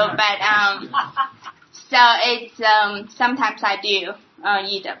 So, but, so it's, sometimes I do,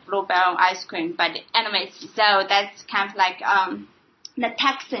 eat a blueberry ice cream, but anyways, so that's kind of like, the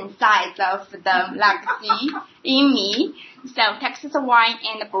Texan side of the legacy in me. So Texas wine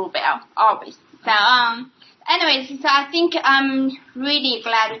and blueberry, always. So, anyways, so I think I'm really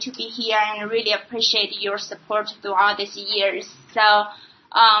glad to be here and really appreciate your support throughout these years. So,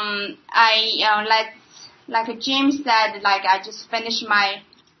 like Jim said, like I just finished my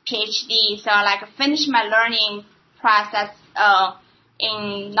PhD, so like finished my learning process,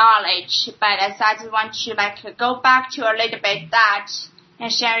 in knowledge, but so I just want to like go back to a little bit that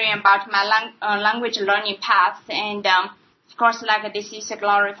and sharing about my language learning path, and of course like this is a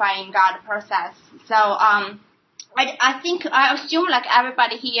glorifying God process. So I think I assume like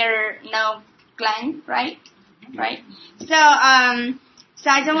everybody here know Glenn, right? Right. So so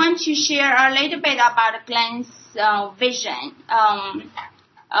I just want to share a little bit about Glenn's vision.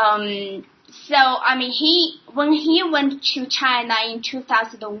 So, I mean, when he went to China in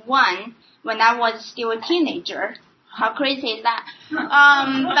 2001, when I was still a teenager, how crazy is that?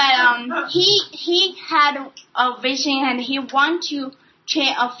 But he had a vision, and he wanted to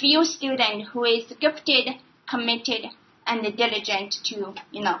train a few students who is gifted, committed, and diligent to,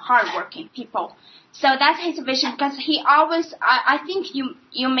 hardworking people. So that's his vision, because he always, I think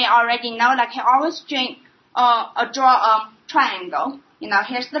you may already know, like he always draw a triangle.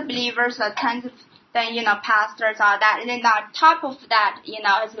 Here's the believers, tons of then, pastors, all that. And then on top of that,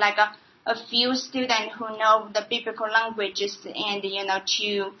 it's like a few students who know the biblical languages and,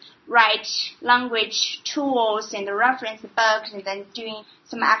 to write language tools and reference books and then doing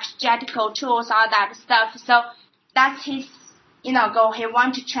some exegetical tools, all that stuff. So that's his, goal. He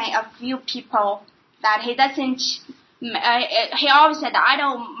wants to train a few people that he doesn't, he always said, I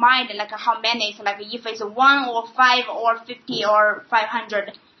don't mind like how many, it's like if it's 1 or 5 or 50 or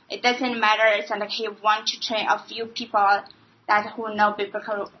 500, it doesn't matter. It's like he wants to train a few people that who know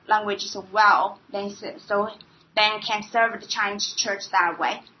biblical languages well, then can serve the Chinese church that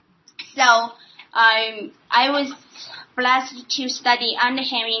way. So I was blessed to study under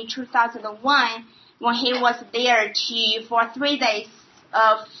him in 2001 when he was there for 3 days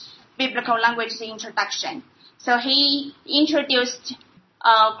of biblical languages introduction. So he introduced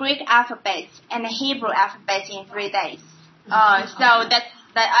Greek alphabets and Hebrew alphabets in 3 days.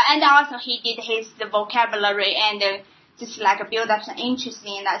 And also he did his vocabulary and just like build up some interest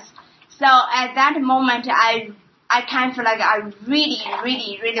in us. So at that moment, I kind of feel like I really,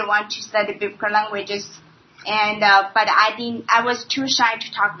 really, really want to study biblical languages, and but I was too shy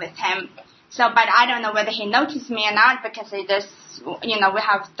to talk with him. So, but I don't know whether he noticed me or not, because it just, we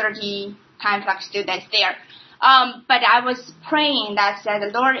have 30 kind of like students there. But I was praying that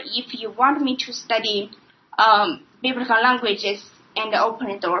said, Lord, if you want me to study biblical languages, and open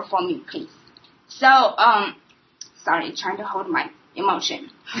the door for me, please. So, sorry, trying to hold my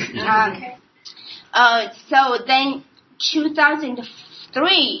emotion. So then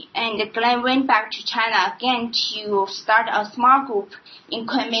 2003, and Glenn went back to China again to start a small group in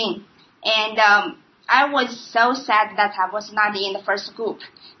Kunming. And I was so sad that I was not in the first group,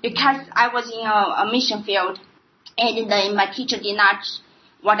 because I was in a mission field, and then my teacher did not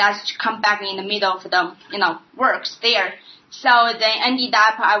want us to come back in the middle of the, works there. So then ended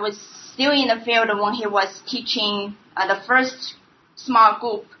up I was still in the field when he was teaching the first small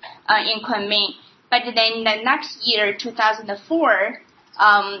group in Kunming. But then the next year, 2004,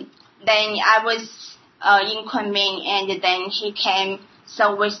 then I was in Kunming, and then he came.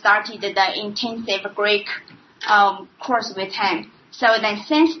 So we started the intensive Greek course with him. So then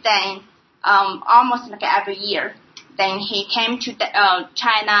since then, almost like every year, then he came to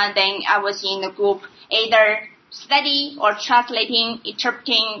China. Then I was in the group, either study or translating,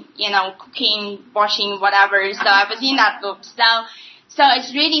 interpreting, cooking, washing, whatever. So I was in that group. So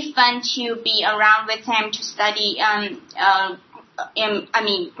it's really fun to be around with him to study,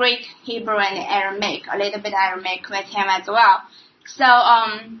 Greek, Hebrew, and Aramaic, a little bit Aramaic with him as well. So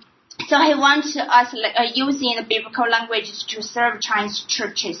he wants us using the biblical languages to serve Chinese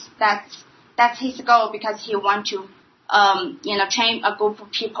churches. That's his goal, because he wants to, train a group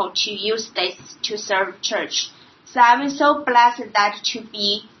of people to use this to serve church. So I was so blessed that to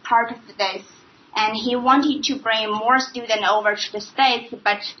be part of this. And he wanted to bring more students over to the States,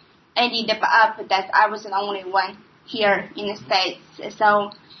 but ended up that I was the only one here in the States.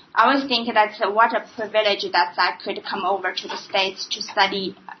 So I was thinking that what a privilege that I could come over to the States to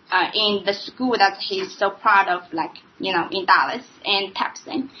study in the school that he's so proud of, like, in Dallas and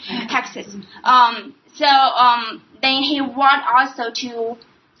Texas. Then he want also to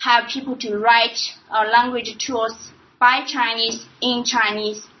have people to write language tools by Chinese, in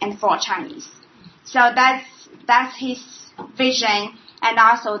Chinese, and for Chinese. So that's his vision. And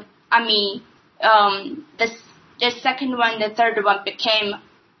also, the second one, the third one became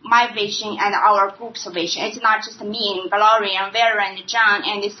my vision and our group's vision. It's not just me and Gloria and Vera and John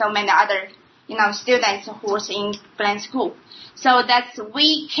and so many other, students who was in Glenn's group. So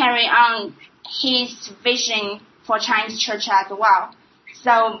we carry on his vision for Chinese church as well.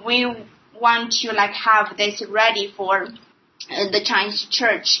 So we want to have this ready for the Chinese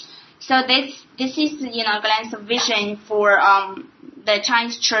church. So this is, Glenn's vision for the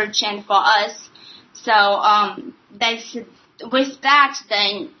Chinese church and for us. So with that,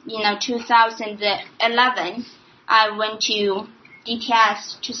 then, 2011, I went to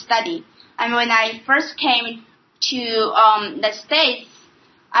DTS to study. And when I first came to the States,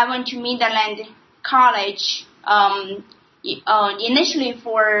 I went to Midland College initially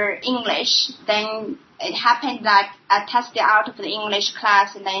for English. Then it happened that I tested out of the English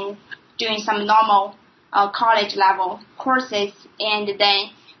class and then doing some normal college level courses. And then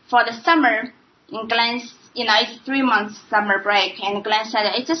for the summer, in Glenn's, it's 3 months summer break, and Glenn said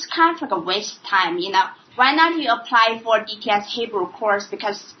it's just kind of like a waste of time, Why not you apply for DTS Hebrew course,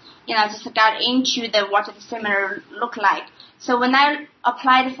 because just got into what the seminar looked like. So when I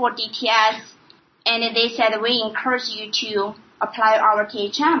applied for DTS, and they said, we encourage you to apply our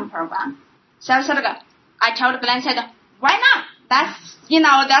THM program. So I told Glenn, said, why not? That's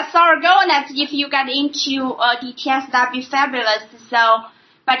our goal. And that's if you get into DTS, that'd be fabulous. So,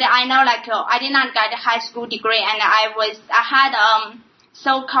 but I know, I did not get a high school degree, and I had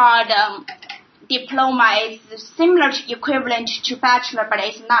so-called diploma. Is similar to equivalent to bachelor, but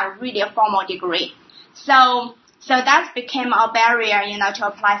it's not really a formal degree. So that became a barrier, to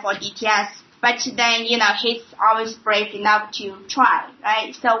apply for DTS. But then, he's always brave enough to try,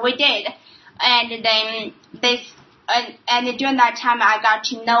 right? So we did. And then and during that time, I got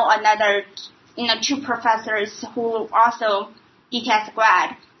to know another, 2 professors who also DTS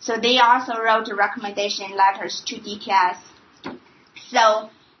grad. So they also wrote recommendation letters to DTS. So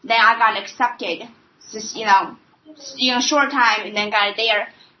then I got accepted, just, short time, and then got there.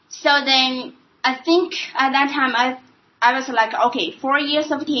 So then I think at that time I was like, okay, 4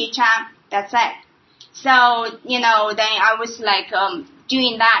 years of THM, that's it. So, then I was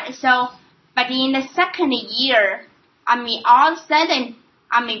doing that. So, but in the second year, all of a sudden,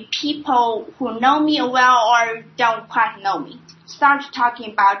 people who know me well or don't quite know me start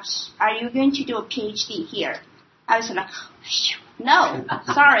talking about, are you going to do a PhD here? I was like, no,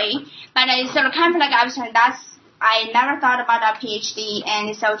 sorry. But it's sort of kind of I was saying I never thought about a PhD,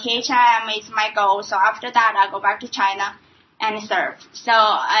 and so THM is my goal. So after that, I go back to China and serve. So,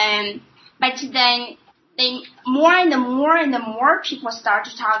 but then more and more people start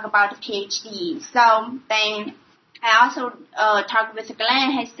to talk about PhD. So then I also talked with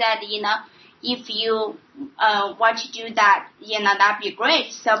Glenn. He said, if you want to do that, that'd be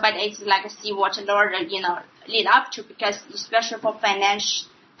great. So, but it's see what the Lord, lead up to, because especially for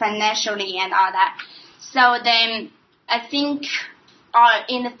financially and all that. So then I think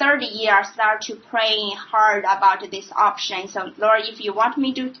in the third year, I started to praying hard about this option. So, Lord, if you want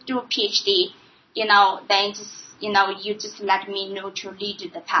me to do a PhD, then just, you just let me know to lead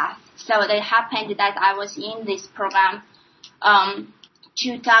the path. So it happened that I was in this program,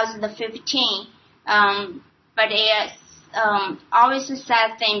 2015. But it's, always a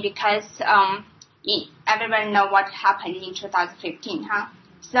sad thing because, everybody know what happened in 2015, huh?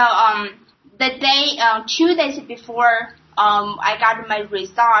 So, the day, 2 days before, I got my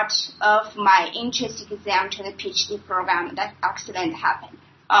result of my entrance exam to the PhD program, that accident happened.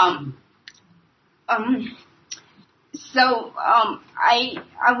 So I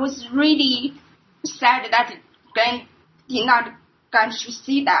was really sad that Glenn did not get to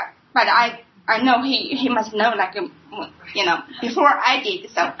see that, but I know he must know, before I did.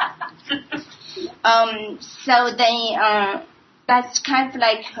 So so then that's kind of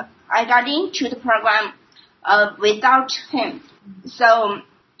I got into the program without him. So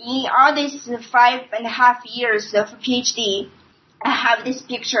in all these 5.5 years of PhD, I have this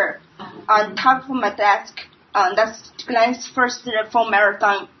picture on top of my desk. That's Glenn's first full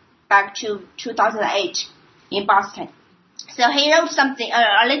marathon back to 2008 in Boston. So he wrote something,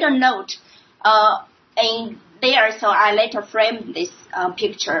 a little note in there, so I later framed this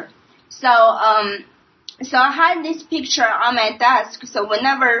picture. So so I had this picture on my desk, so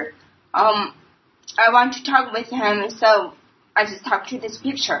whenever I want to talk with him, so I just talk to this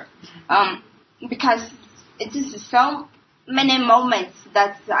picture. Because it's just so many moments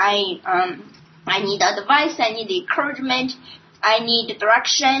that I need advice, I need encouragement, I need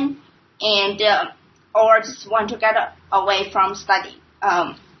direction, and or just want to get away from study.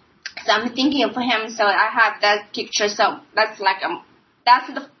 So I'm thinking of him, so I have that picture. So that's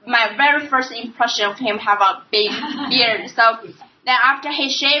my very first impression of him, have a big beard. So then after he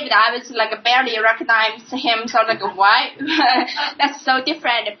shaved, I was barely recognized him. So why? That's so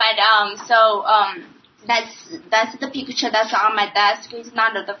different. But that's the picture that's on my desk. It's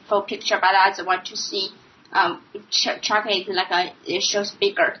not the full picture, but I just want to see. Check it it shows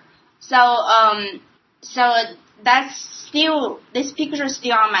bigger. So that's still, this picture is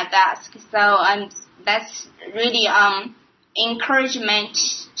still on my desk. So that's really encouragement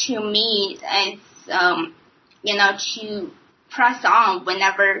to me, and to press on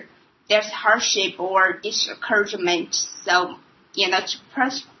whenever there's hardship or discouragement. So to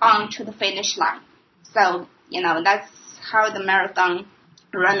press on to the finish line. So, that's how the marathon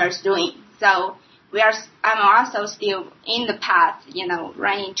runner's doing. So I'm also still in the path,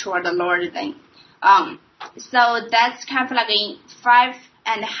 running toward the Lord thing. So that's kind of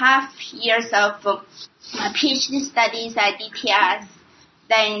 5.5 years of my PhD studies at DTS.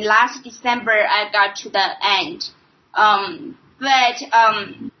 Then last December, I got to the end. I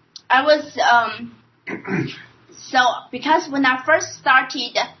was, so because when I first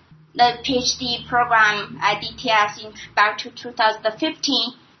started the PhD program at DTS back to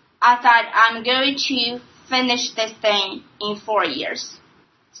 2015, I thought I'm going to finish this thing in 4 years.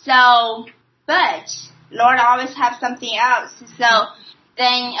 So, but Lord always have something else. So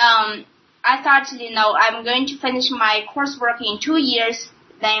then I thought, I'm going to finish my coursework in 2 years,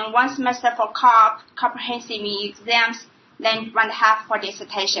 then 1 semester for comprehensive exams, then 1.5 for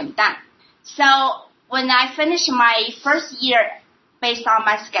dissertation, done. So when I finished my first year based on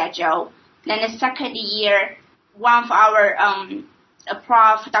my schedule, then the second year, one of our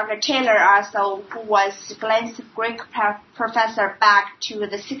Prof. Dr. Taylor also, who was Glenn's Greek professor back to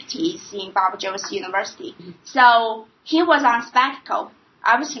the 60s in Bob Jones University. So he was on sabbatical.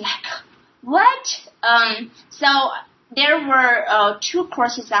 I was like, what? So there were 2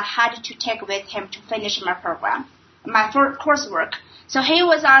 courses I had to take with him to finish my program, my first coursework. So he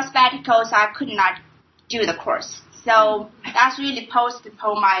was on sabbatical, so I could not do the course. So that's really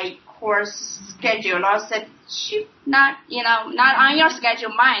postponed my course schedule. I said, shoot, not on your schedule,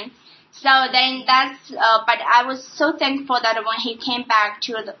 mine. So then but I was so thankful that when he came back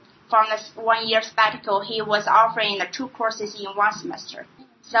from the 1 year sabbatical, he was offering the 2 courses in 1 semester.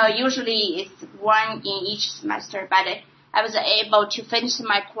 So usually it's 1 in each semester, but I was able to finish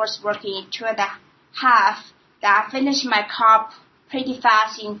my coursework in 2.5. That I finished my COP pretty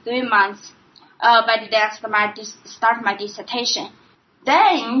fast in 3 months. But that's start my dissertation.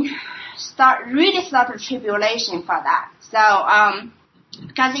 Then start the tribulation for that. So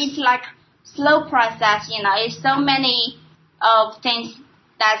because it's like slow process, it's so many things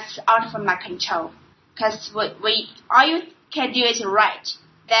that's out of my control. Because all you can do is write.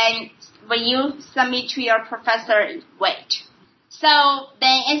 Then when you submit to your professor, wait. So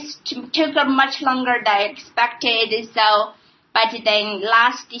then it took much longer than I expected. So, but then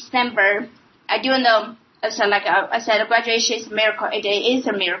last December, I do know. So like I said, graduation is a miracle. It is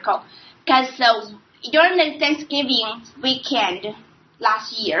a miracle. Because during the Thanksgiving weekend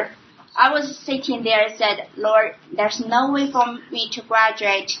last year, I was sitting there and said, Lord, there's no way for me to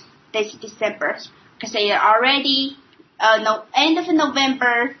graduate this December. Because it's already end of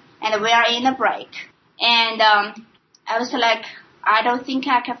November and we are in a break. And I was like, I don't think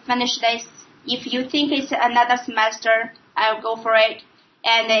I can finish this. If you think it's another semester, I'll go for it.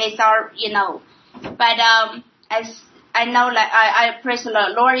 And it's our, but as I know, like I praise the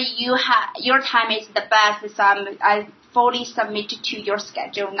Lord, your time is the best, so I fully submit to your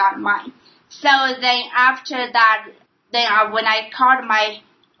schedule, not mine. So then after that, when I called my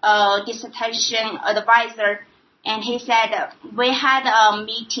dissertation advisor, and he said we had a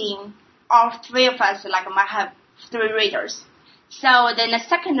meeting, all 3 of us, like I have 3 readers. So then the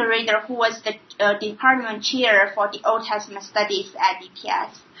second reader, who was the department chair for the Old Testament studies at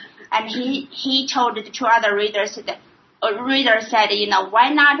DTS, and he told the 2 other readers that reader said, why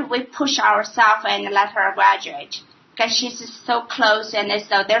not we push ourselves and let her graduate? Because she's so close, and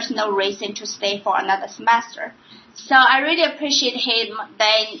so there's no reason to stay for another semester. So I really appreciate him.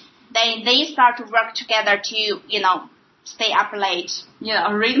 They start to work together to, stay up late,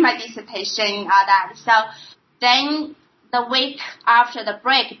 read my dissertation, all that. So then the week after the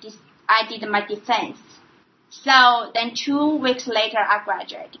break, I did my defense. So then 2 weeks later, I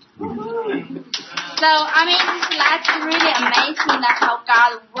graduated. So, that's really amazing how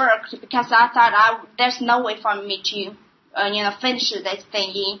God worked, because I thought there's no way for me to, finish this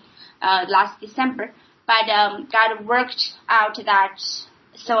thing in last December. But God worked out that,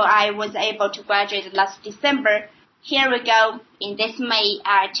 so I was able to graduate last December. Here we go. In this May,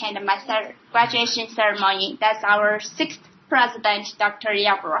 I attended my graduation ceremony. That's our 6th president, Dr.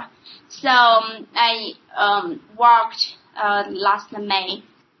 Yabra. So I walked last May.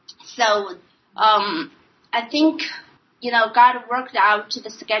 So I think, God worked out the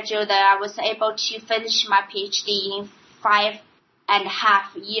schedule that I was able to finish my PhD in 5.5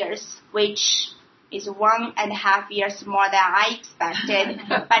 years, which is 1.5 years more than I expected.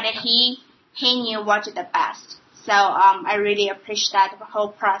 But he knew what the best. So I really appreciate that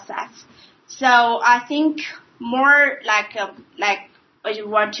whole process. So I think more like I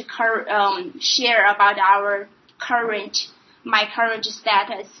want to share about my current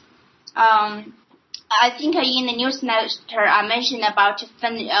status. I think in the newsletter I mentioned about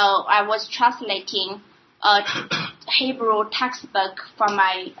I was translating a Hebrew textbook for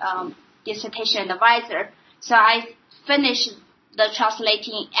my dissertation advisor. So I finished the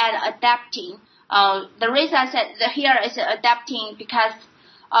translating and adapting. The reason I said here is adapting because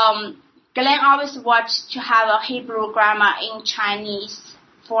Glenn always wants to have a Hebrew grammar in Chinese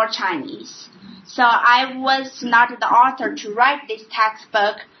for Chinese. So I was not the author to write this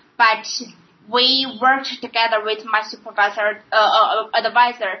textbook, but we worked together with my supervisor,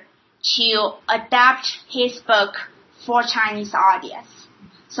 advisor, to adapt his book for Chinese audience.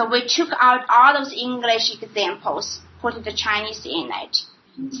 So we took out all those English examples, put the Chinese in it.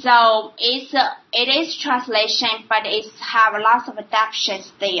 So it is translation, but it have lots of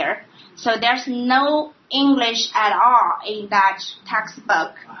adaptations there. So there's no English at all in that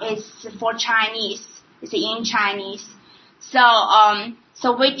textbook. It's for Chinese. It's in Chinese.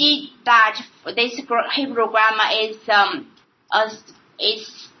 So we did that. This Hebrew grammar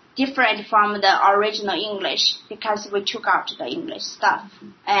is different from the original English because we took out the English stuff.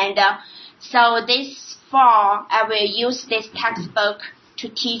 And so this fall, I will use this textbook to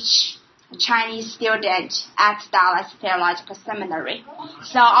teach Chinese students at Dallas Theological Seminary.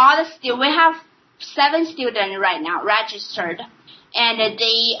 So we have 7 students right now registered, and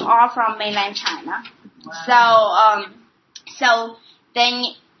they are from mainland China. So then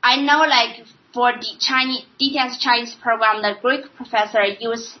I know, like, for the detailed Chinese program, the Greek professor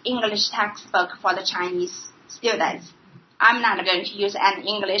used English textbook for the Chinese students. I'm not going to use an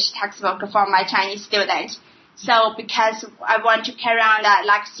English textbook for my Chinese students. So because I want to carry on that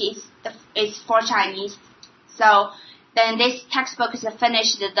legacy is for Chinese. So then this textbook is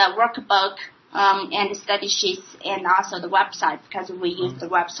finished, the workbook and the study sheets and also the website, because we use the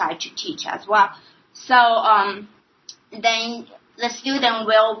website to teach as well. So then the student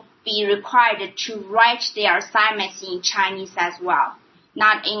will be required to write their assignments in Chinese as well,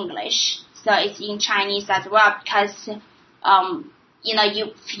 not English. So it's in Chinese as well because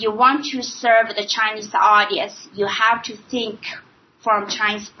if you want to serve the Chinese audience, you have to think from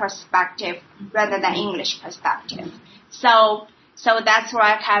Chinese perspective rather than English perspective. So that's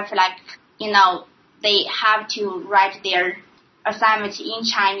why I have they have to write their assignments in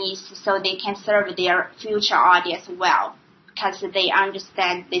Chinese so they can serve their future audience well because they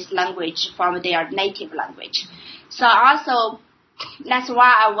understand this language from their native language. So also, that's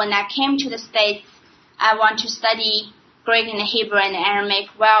why when I came to the States, I want to study Greek and Hebrew and Aramaic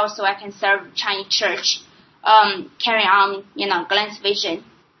well so I can serve Chinese church, carry on, Glenn's vision.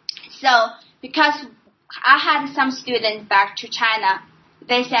 So because I had some students back to China,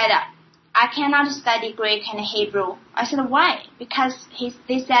 they said, I cannot study Greek and Hebrew. I said, why? Because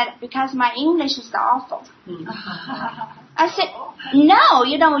they said, because my English is awful. I said, no,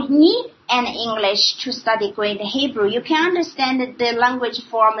 you don't need an English to study Greek and Hebrew. You can understand the language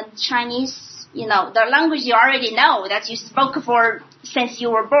from Chinese, the language you already know that you spoke for since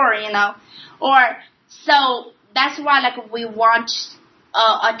you were born, Or so that's why we want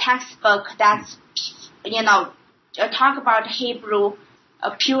a textbook that's, talk about Hebrew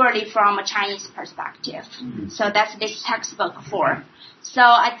purely from a Chinese perspective. So that's this textbook for. So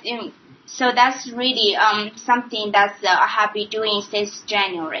I think that's really something that I have been doing since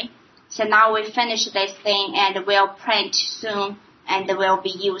January. So now we finished this thing and we'll print soon and will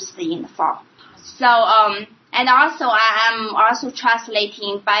be used in the fall. So and also I am also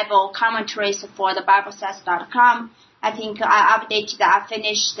translating Bible commentaries for the BibleSets.com. I think I updated. I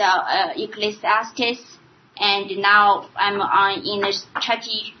finished Ecclesiastes. And now I'm in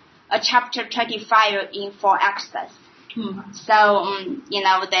chapter 35 for Exodus. So,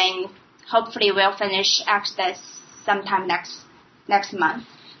 then hopefully we'll finish Exodus sometime next month.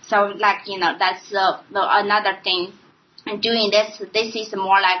 So, that's another thing. And doing this is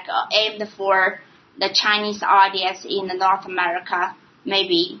more aimed for the Chinese audience in North America,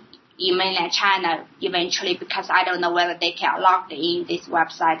 maybe in mainland China eventually, because I don't know whether they can log in this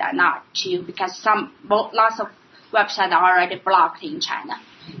website or not too, because lots of websites are already blocked in China.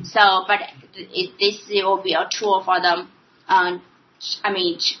 So, but this will be a tool for the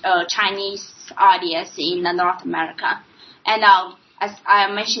Chinese audience in North America. And as I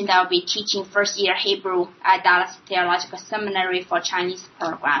mentioned, I'll be teaching first year Hebrew at Dallas Theological Seminary for Chinese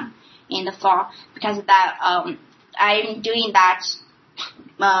program in the fall, because that I'm doing that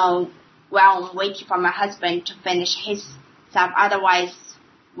while I'm waiting for my husband to finish his stuff. Otherwise,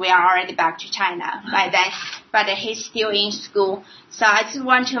 we are already back to China by then. But he's still in school. So I just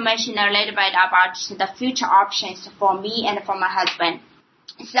want to mention a little bit about the future options for me and for my husband.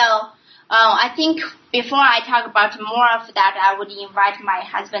 So I think before I talk about more of that, I would invite my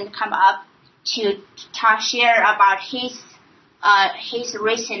husband to come up to share about his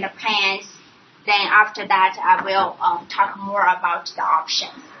recent plans. Then after that, I will talk more about the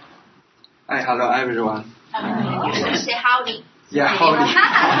options. Hi, hello everyone. You should say howdy. Yeah, howdy.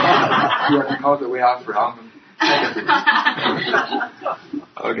 Yeah, because we are from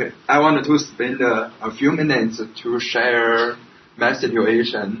Okay, I wanted to spend a few minutes to share my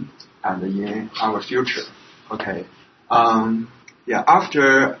situation and in our future. Okay.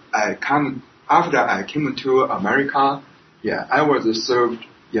 After I came to America, I was served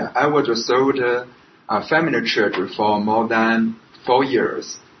I was served a family church for more than 4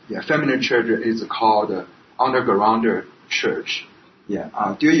 years. Family church is called underground church.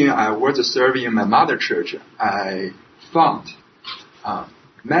 During I was serving in my mother church, I found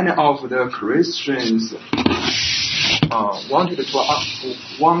many of the Christians want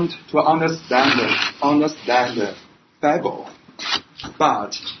to understand the Bible,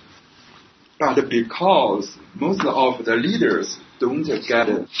 but because most of the leaders don't get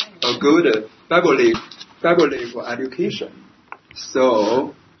a good biblical education,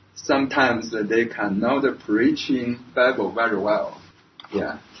 so sometimes they cannot preaching Bible very well.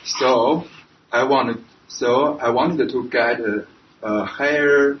 So I wanted to get a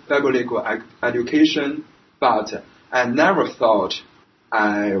higher biblical education, but I never thought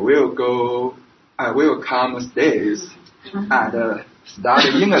I will come States and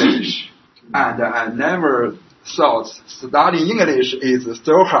study English, and I never thought studying English is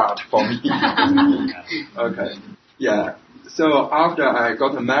so hard for me. Okay. So after I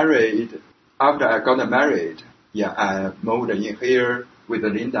got married, I moved in here with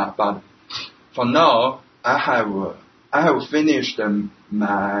Linda. But for now, I have finished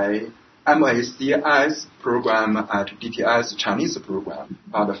my MACS program at DTS Chinese program.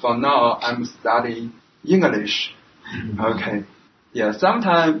 But for now, I'm studying English. Okay.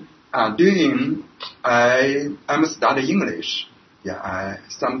 Sometimes during I'm studying English.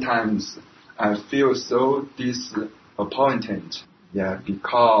 Sometimes I feel so disappointed.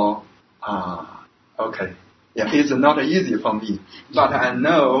 Because it's not easy for me. But I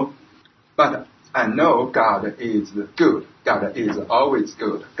know God is good. God is always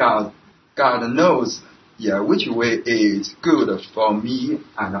good. God knows which way is good for me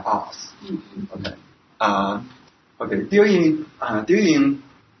and us. During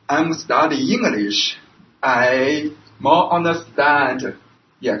I'm studying English, I more understand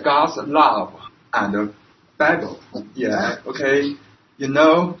God's love and Bible.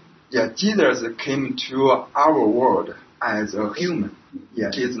 Jesus came to our world as a human.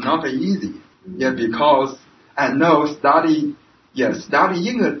 It's not easy. Because I know study English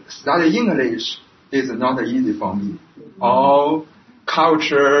is not easy for me. All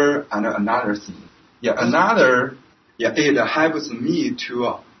culture and another thing. It helps me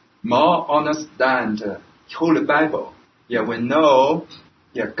to more understand Holy Bible. We know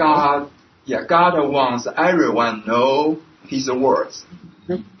God wants everyone know His words.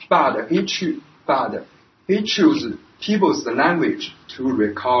 But He chooses people's language to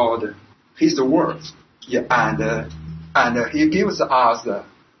record His words. And He gives us the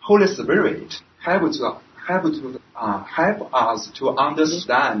Holy Spirit help us to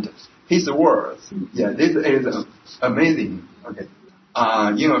understand His words. This is amazing. Okay.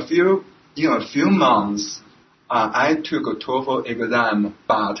 In a few months, I took a TOEFL exam,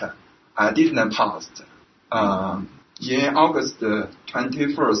 but I didn't pass. In August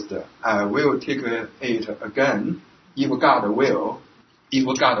 21st, I will take it again. If God will,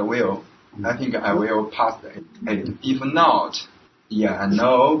 I think I will pass it. If not, I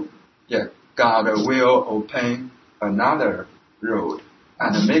know, God will open another road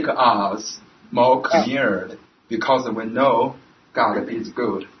and make us more clear, because we know God is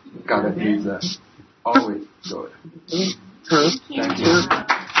good. God is always good. Thank you.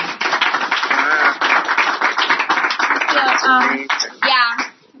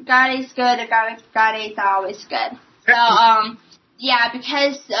 God is good. God is always good. So,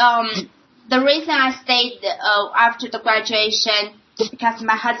 because the reason I stayed after the graduation, because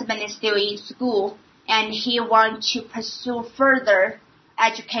my husband is still in school and he wants to pursue further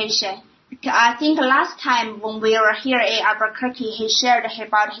education. I think last time when we were here in Albuquerque, he shared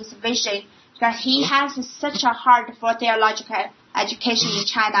about his vision, because he has such a heart for theological education in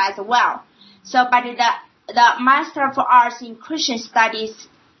China as well. So, but the Master of Arts in Christian Studies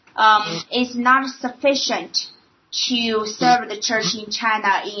is not sufficient to serve the church in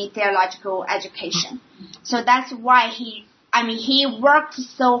China in theological education. So that's why he worked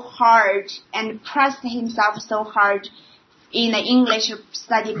so hard and pressed himself so hard in the English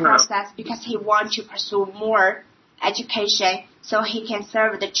study process, because he wants to pursue more education so he can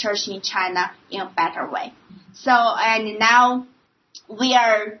serve the church in China in a better way. So, and now we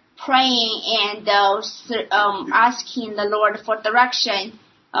are praying and asking the Lord for direction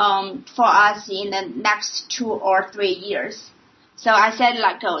for us in the next 2 or 3 years. So I said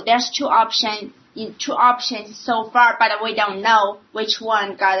there's two options so far, but we don't know which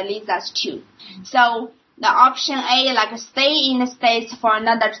one God leads us to. So the option A, stay in the States for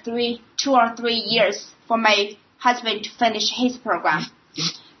another 2 or 3 years for my husband to finish his program.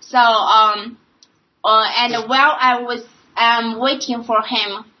 So and while I I'm waiting for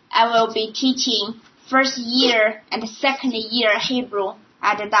him. I will be teaching first year and second year Hebrew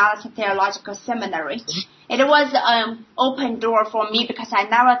at the Dallas Theological Seminary. It was an open door for me because I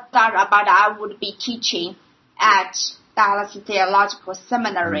never thought about I would be teaching at Dallas Theological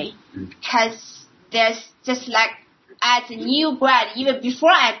Seminary, because there's just like as a new grad, even before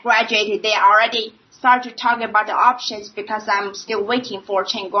I graduated, they already started talking about the options because I'm still waiting for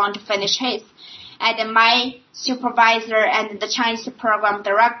Chen Guang to finish his. And my supervisor and the Chinese program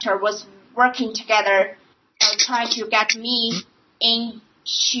director was working together, trying to get me into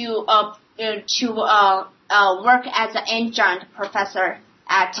work as an adjunct professor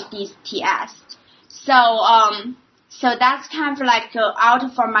at DTS. So that's kind of like out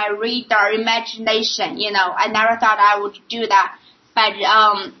of my radar imagination, I never thought I would do that. But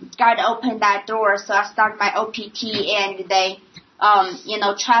God opened that door, so I started my OPT, and they,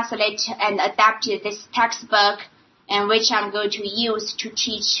 translate and adapted this textbook, and which I'm going to use to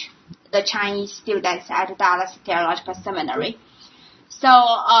teach the Chinese students at Dallas Theological Seminary. So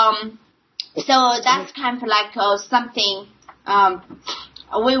that's kind of like something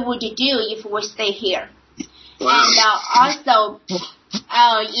we would do if we stay here. And also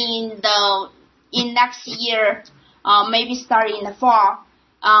in next year, maybe starting in the fall,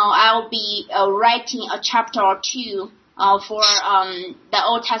 I'll be writing a chapter or two for the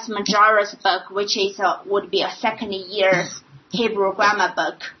Old Testament Jairus book, which would be a second year Hebrew grammar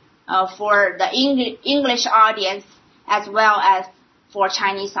book for the English audience as well as for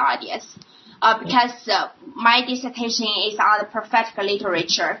Chinese audience. Because my dissertation is on the prophetic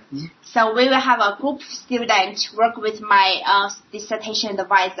literature. So we will have a group of students work with my dissertation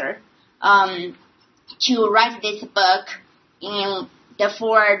advisor to write this book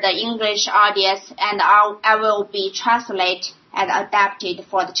for the English audience, and I will be translated and adapted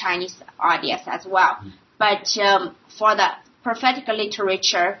for the Chinese audience as well. But for the prophetic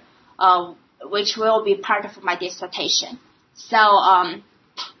literature, which will be part of my dissertation. So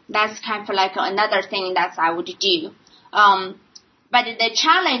that's kind of like another thing that I would do. But the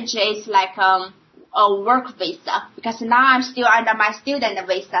challenge is like a work visa, because now I'm still under my student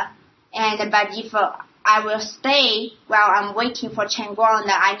visa. But if I will stay while I'm waiting for Chen Guang,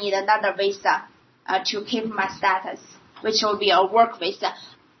 then I need another visa to keep my status, which will be a work visa.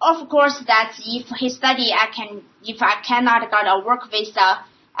 Of course, that if he study, if I cannot get a work visa,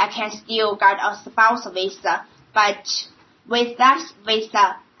 I can still get a spouse visa. But with that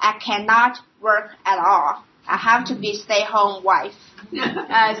visa, I cannot work at all. I have to be stay-home wife.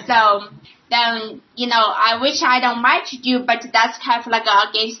 So then, I wish I don't mind to do, but that's kind of like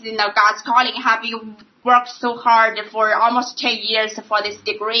against, God's calling, having worked so hard for almost 10 years for this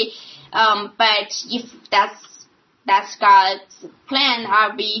degree. But if that's God's plan, I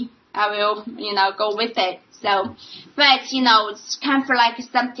will, go with it. So, but, it's kind of like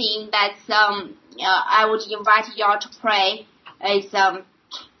something that's, I would invite y'all to pray is,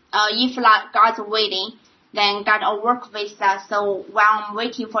 if God's waiting, then got a work visa. So while I'm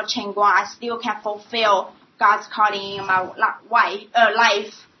waiting for Chen Guang, I still can fulfill God's calling in my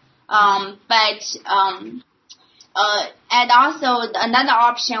life. And also another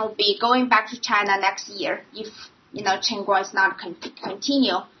option would be going back to China next year if, Chen Guang is not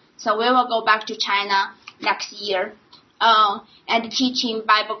continue. So we will go back to China next year, and teaching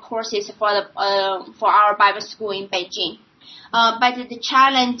Bible courses for our Bible school in Beijing. But the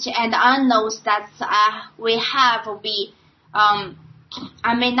challenge and unknowns that we have will be,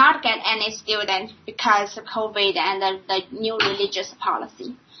 I may not get any student because of COVID and the new religious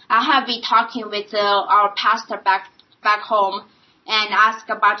policy. I have been talking with our pastor back home and asked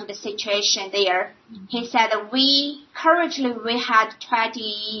about the situation there. He said currently we had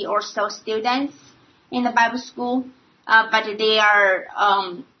 20 or so students in the Bible school, but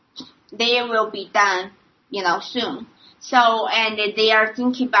they will be done, soon. So, and they are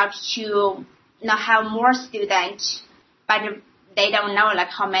thinking about to, have more students, but they don't know like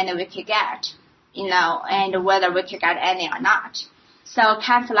how many we could get, and whether we could get any or not. So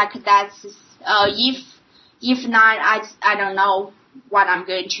kind of like that's, if not, I don't know what I'm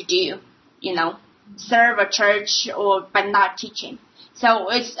going to do, serve a church but not teaching. So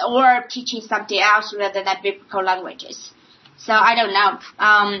or teaching something else rather than biblical languages. So I don't know.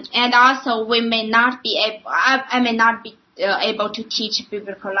 And also we may not be I may not be able to teach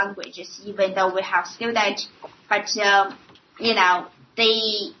biblical languages even though we have students. But,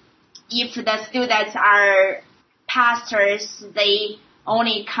 if the students are pastors, they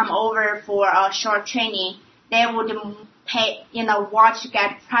only come over for a short training, they would want to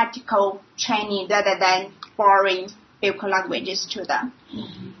get practical training rather than boring biblical languages to them.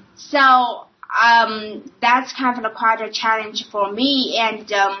 Mm-hmm. So that's kind of quite a challenge for me.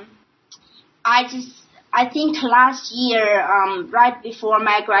 And I think last year, right before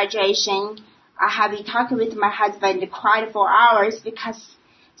my graduation, I have been talking with my husband quite for hours because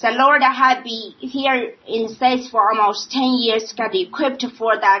the Lord, I had been here in the States for almost 10 years, got equipped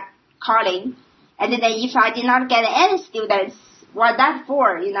for that calling. And then if I did not get any students, what that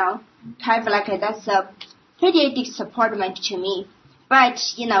for, kind of like that's a pretty disappointment to me. But,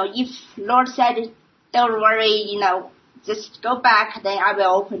 if Lord said, don't worry, just go back, then I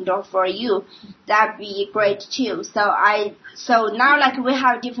will open door for you. That'd be great too. So now like we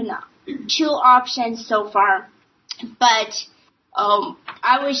have different two options so far, but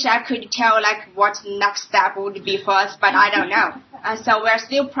I wish I could tell like what the next step would be for us, but I don't know. And so we're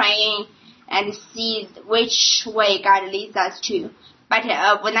still praying and see which way God leads us to. But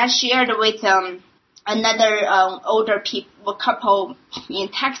when I shared with another older couple in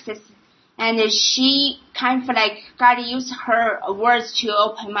Texas, and she kind of like God used her words to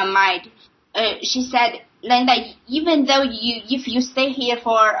open my mind. She said, Linda, even though if you stay here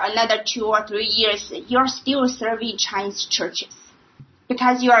for another 2 or 3 years, you're still serving Chinese churches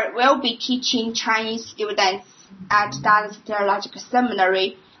because you will be teaching Chinese students at Dallas Theological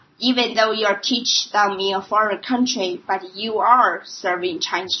Seminary, even though you teach them in a foreign country, but you are serving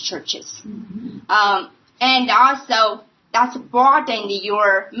Chinese churches. Mm-hmm. And also, that's broadened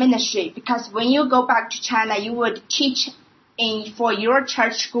your ministry because when you go back to China, you would teach for your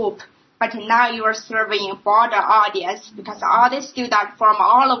church group, but now you are serving a broader audience because all the students from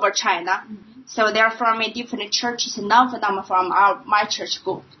all over China, so they're from different churches, none of them are from my church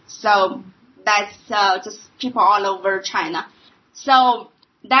group. So that's just people all over China. So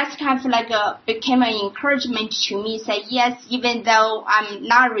that's kind of like became an encouragement to me. Say yes, even though I'm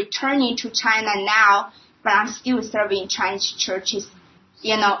not returning to China now, but I'm still serving Chinese churches,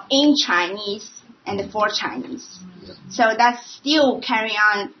 in Chinese and for Chinese. So that's still carrying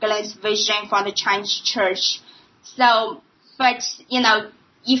on Glenn's vision for the Chinese church. So, but,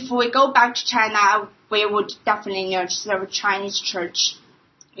 if we go back to China, we would definitely serve Chinese church,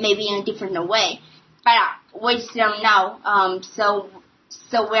 maybe in a different way. But we still know.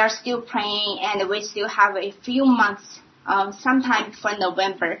 So we are still praying, and we still have a few months, sometime before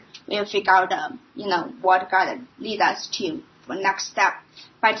November, we'll figure out, what God lead us to for next step.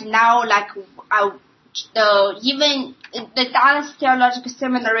 But now, like, even the Dallas Theological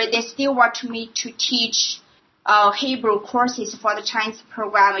Seminary, they still want me to teach Hebrew courses for the Chinese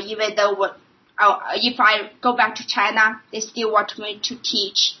program, even though if I go back to China, they still want me to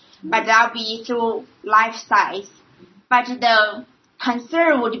teach. But that'll be through life size. But the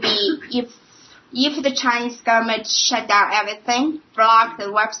concern would be if the Chinese government shut down everything, block the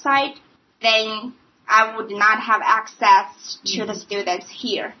website, then I would not have access to the students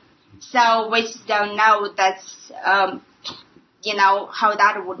here. So we don't know that's, how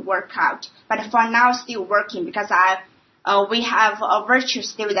that would work out. But for now, still working because we have a virtual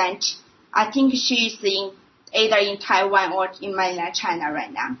student. I think she's either in Taiwan or in mainland China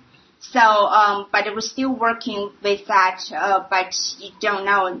right now. So, but we're still working with that, but you don't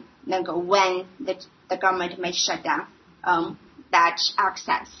know when the government may shut down that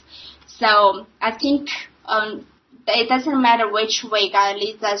access. So I think it doesn't matter which way God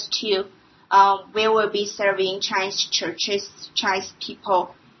leads us to. We will be serving Chinese churches, Chinese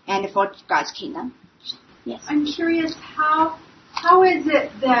people, and for God's kingdom. Yes. I'm curious, how is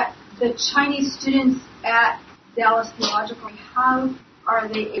it that the Chinese students at Dallas Theological, how are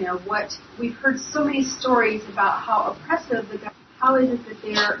they, what we've heard so many stories about how oppressive the government. How is it that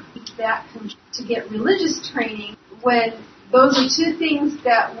they're that to get religious training when those are two things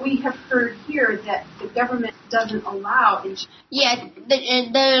that we have heard here that the government doesn't allow in China? Yeah,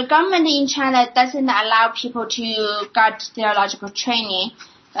 the government in China doesn't allow people to get theological training,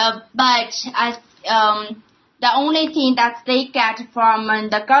 but the only thing that they get from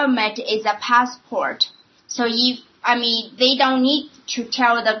the government is a passport. So they don't need to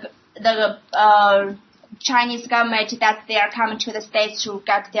tell the Chinese government that they are coming to the States to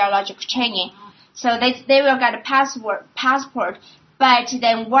get theological training. So they will get a passport. But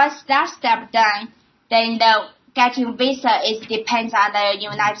then once that step done, then the getting visa depends on the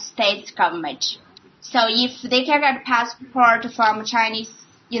United States government. So if they can get a passport from Chinese,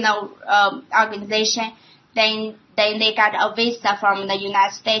 organization, then they got a visa from the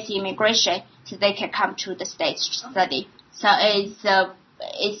United States immigration, so they can come to the States to study. So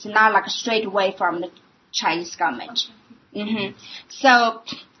it's not like a straight way from the Chinese government. Mm-hmm. So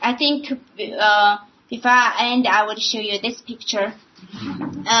I think before I end, I would show you this picture.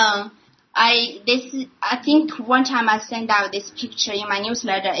 I think one time I sent out this picture in my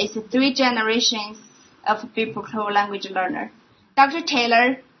newsletter. It's 3 generations of biblical language learner. Dr.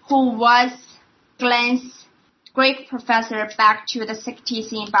 Taylor, who was Glenn's Greek professor back to the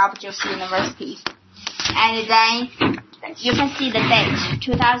 60s in Bob Jones University. And then you can see the date,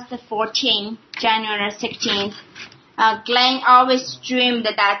 2014, January 16th. Glenn always dreamed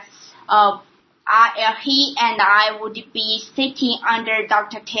that he and I would be sitting under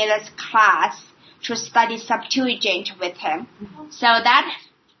Dr. Taylor's class to study Septuagint with him. So that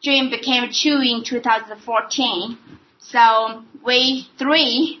dream became true in 2014. So we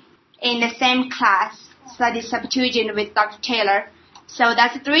 3 in the same class studied Septuagint with Dr. Taylor. So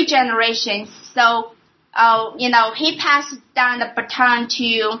that's 3 generations. So, he passed down the baton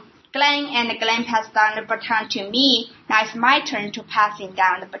to Glenn, and Glenn passed down the baton to me. Now it's my turn to passing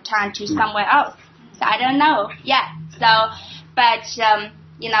down the baton to someone else. So I don't know yet. So, but,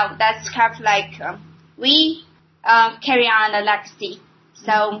 that's kind of like we carry on the legacy.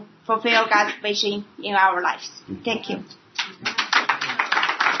 So fulfill God's vision in our lives. Thank you.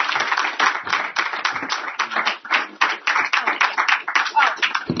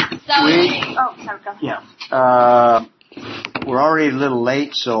 Sorry, go ahead. Yeah. We're already a little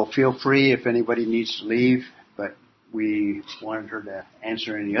late, so feel free if anybody needs to leave. But we wanted her to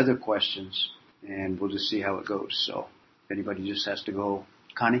answer any other questions, and we'll just see how it goes. So if anybody just has to go.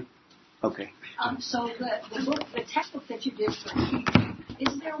 Connie? Okay. So the textbook that you did for Hebrew,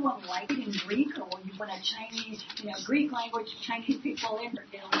 is there one like it in Greek, or when you put a Chinese, Greek language, Chinese people in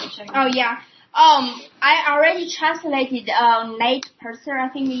there? Chinese? Oh, yeah. I already translated Nate Purser. I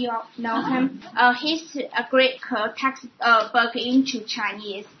think you know him. He's a Greek textbook into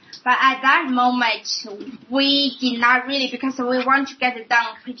Chinese. But at that moment, we did not really, because we want to get it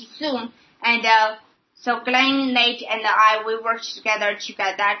done pretty soon. And so Glenn, Nate, and I, we worked together to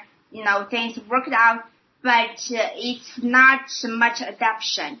get that, things worked out. But it's not much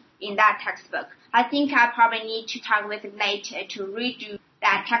adaptation in that textbook. I think I probably need to talk with Nate to redo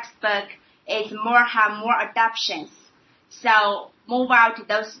that textbook. It's have more adaptations. So move out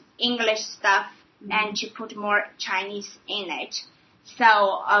those English stuff and to put more Chinese in it.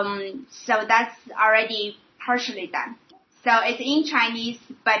 So that's already partially done. So it's in Chinese,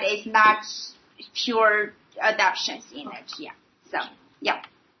 but it's not pure adaptations in it. Yeah. So, yeah.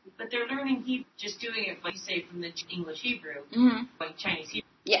 But they're learning Hebrew, just doing it, like you say, from the English Hebrew, like Chinese Hebrew.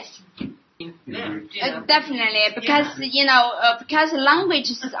 Yes. Yeah. Definitely, because because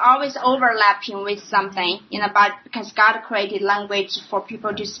language is always overlapping with something, but because God created language for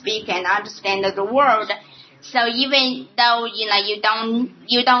people to speak and understand the world. So even though you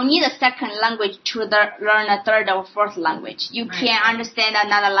don't need a second language to learn a third or fourth language, you can understand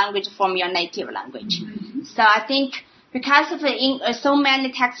another language from your native language. So I think because of so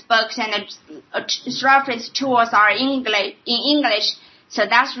many textbooks and reference tools are in English. So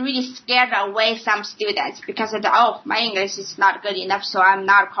that's really scared away some students because my English is not good enough, so I'm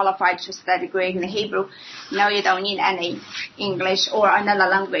not qualified to study Greek and Hebrew. No, you don't need any English or another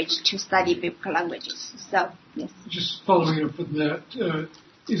language to study biblical languages. So, yes. Just following up on that,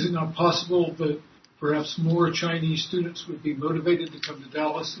 is it not possible that perhaps more Chinese students would be motivated to come to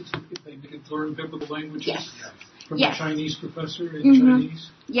Dallas if they could learn biblical languages from a Chinese professor in Chinese?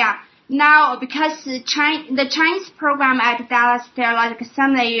 Yeah. Now, because the Chinese program at Dallas Theological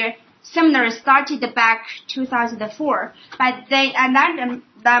Seminary started back 2004, but at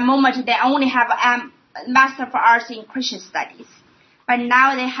that moment they only have a Master of Arts in Christian Studies. But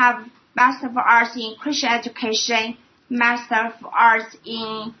now they have Master of Arts in Christian Education, Master of Arts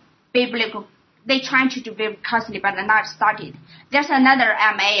in Biblical. They trying to do biblical counseling, but they're not started. There's another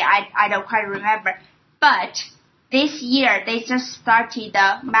MA, I don't quite remember, but this year, they just started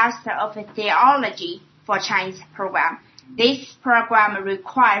the Master of Theology for Chinese program. This program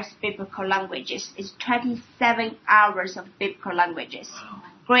requires biblical languages. It's 27 hours of biblical languages,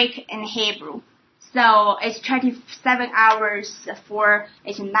 Greek and Hebrew. So it's 27 hours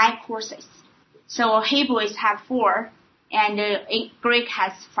it's 9 courses. So Hebrew have 4, and Greek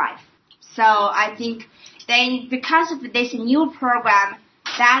has 5. So I think then because of this new program,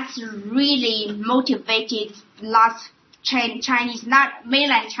 that's really motivated lots of Chinese, not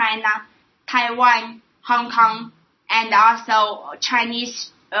mainland China, Taiwan, Hong Kong, and also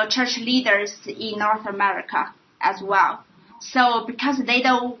Chinese church leaders in North America as well. So because they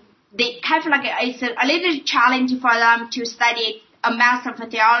kind of like it's a little challenge for them to study a Master of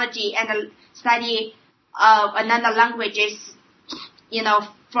Theology and study another languages,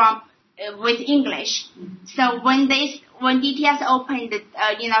 from with English. So when DTS opened,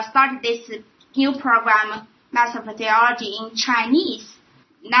 started this new program, Master of Theology in Chinese,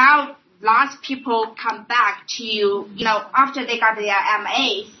 now lots of people come back to, after they got their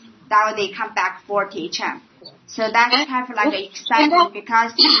MAs, now they come back for teaching. So that's kind of like exciting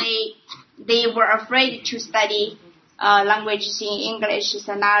because they were afraid to study languages in English,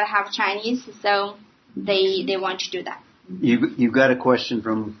 so now have Chinese, so they want to do that. You've got a question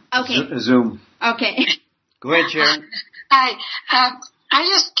from Zoom. Okay. Go ahead, Sharon. Hi. I'm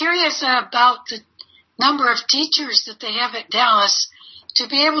just curious about the number of teachers that they have at Dallas to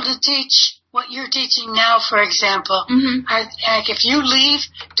be able to teach what you're teaching now, for example. Mm-hmm. Like if you leave,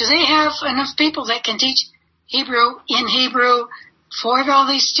 do they have enough people that can teach Hebrew for all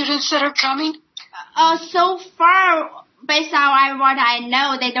these students that are coming? So far, based on what I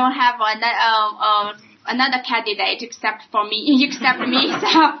know, they don't have another candidate except me.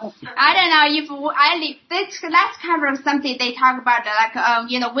 So I don't know if I leave. That's kind of something they talk about. Like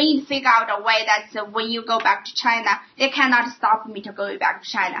when you figure out a way that when you go back to China, they cannot stop me to go back to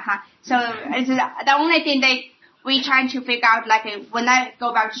China. So it's the only thing we trying to figure out. Like when I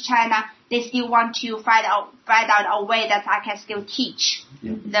go back to China, they still want to find out a way that I can still teach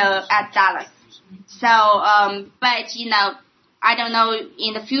at Dallas. So, but I don't know,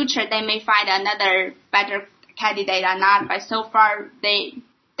 in the future they may find another better candidate or not, but so far they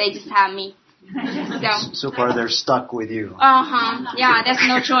just have me. So far they're stuck with you. Yeah, there's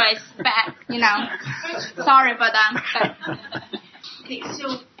no choice, but, sorry for them. But. Okay,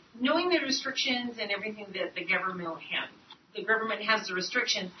 so knowing the restrictions and everything that the government has the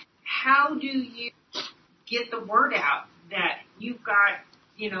restrictions, how do you get the word out that you've got,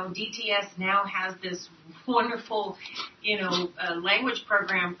 DTS now has this wonderful, language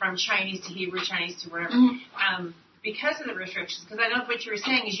program from Chinese to Hebrew, Chinese to whatever, because of the restrictions. Because I know what you were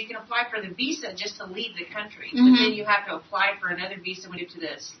saying is you can apply for the visa just to leave the country, but then you have to apply for another visa when you get to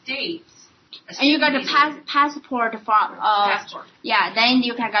the States. And you got a passport from, passport. Yeah, then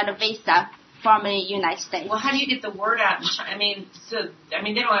you can get a visa from the United States. Well, how do you get the word out? They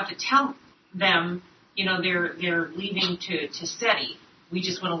don't have to tell them, they're leaving to study. We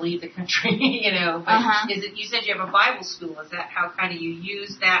just want to leave the country, But is it? You said you have a Bible school. Is that how kind of you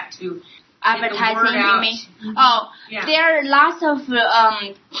use that to advertising? Get the word out? You mean? Yeah. There are lots of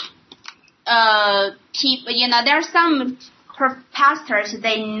people. There are some pastors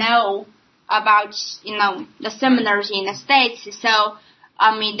they know about the seminars in the States. So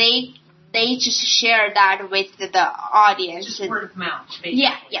they just share that with the audience. Just word of mouth, basically.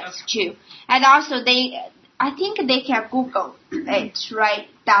 Yeah, yes, true. And also I think they can Google it, right?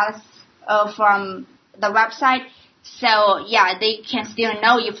 That's from the website. So yeah, they can still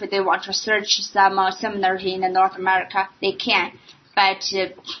know if they want to search some seminars in North America. They can, but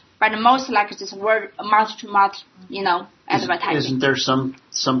most likely just mouth to mouth, advertising. Isn't there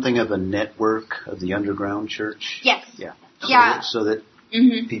something of a network of the underground church? Yes. Yeah. So that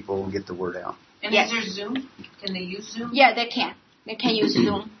people will get the word out. And is there Zoom? Can they use Zoom? Yeah, they can. They can use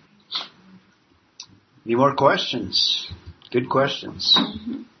Zoom. Any more questions? Good questions.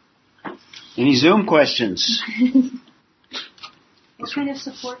 Any Zoom questions? What kind of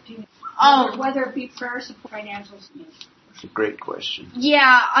support do you need? Whether it be prayer support, financial support. That's a great question.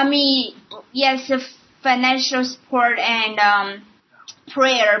 Yeah, yes, financial support and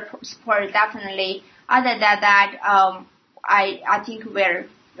prayer support definitely. Other than that, I think we're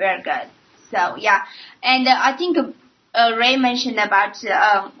good. So yeah, and I think Ray mentioned about,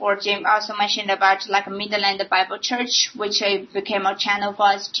 or Jim also mentioned about like Midland Bible Church, which became a channel for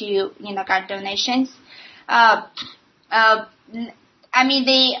us to, get donations.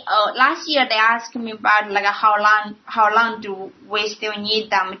 They last year they asked me about like how long do we still need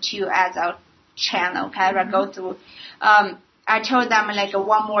them to as a channel kind of go through. I told them like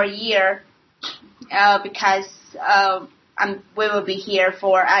 1 more year, because we will be here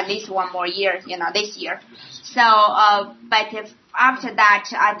for at least 1 more year, this year. So, but if after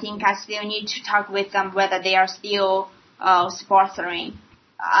that, I think I still need to talk with them whether they are still sponsoring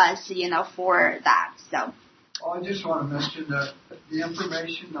us, for that. So. I just want to mention that the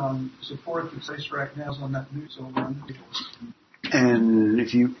information on support that's placed right now is on that news over on the. And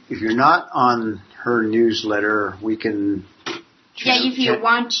if you're not on her newsletter, we can. If you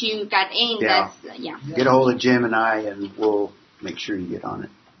want to get in, get a hold of Jim and I, and we'll make sure you get on it.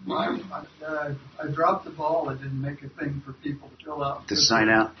 I dropped the ball. I didn't make a thing for people to fill out. To sign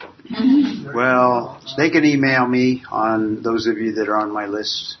out? Well, they can email me on those of you that are on my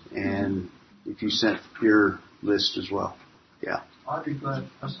list, and if you sent your list as well. Yeah. I'd be glad to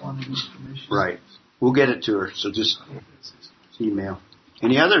pass on the information. Right. We'll get it to her, so just email.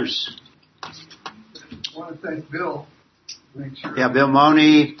 Any others? I want to thank Bill. Bill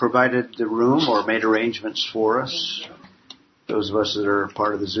Money provided the room or made arrangements for us. Those of us that are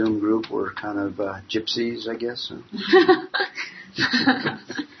part of the Zoom group were kind of gypsies, I guess.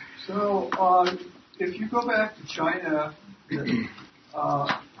 So, if you go back to China,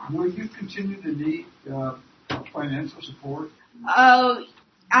 will you continue to need financial support?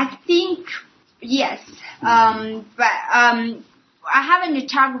 I think yes. But I haven't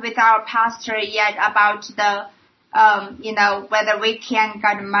talked with our pastor yet about the, whether we can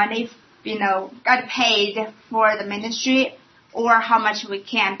get money, get paid for the ministry or how much we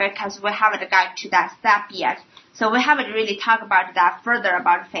can, because we haven't got to that step yet. So we haven't really talked about that further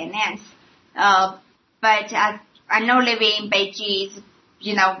about finance. But I know living in Beijing is,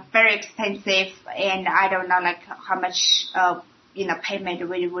 very expensive, and I don't know how much, payment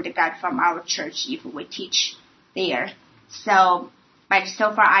we would get from our church if we teach there. So, but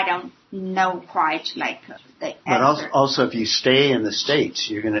so far I don't know quite the But also, if you stay in the States,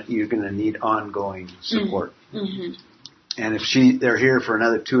 you're gonna need ongoing support. Mm-hmm. And if they're here for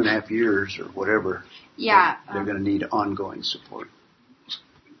another 2.5 years or whatever, they're going to need ongoing support.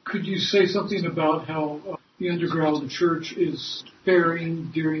 Could you say something about how the underground church is faring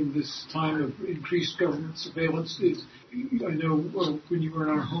during this time of increased government surveillance? I know when you were in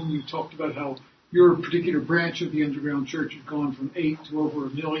our home, you talked about how your particular branch of the underground church had gone from 8 to over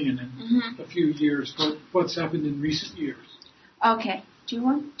 1 million in a few years. But what's happened in recent years? Okay. Do you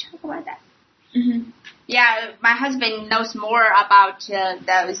want to talk about that? Mm-hmm. Yeah, my husband knows more about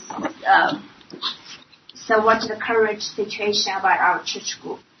those. So what's the current situation about our church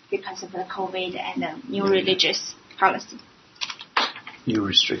group because of the COVID and the new religious policy? New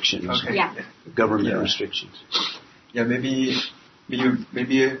restrictions. Okay. Yeah. Government restrictions. Yeah, maybe,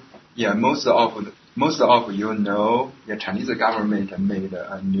 most of the Chinese government made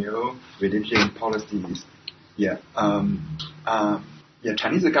a new religion policies.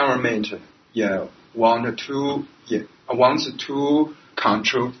 Chinese government, wants to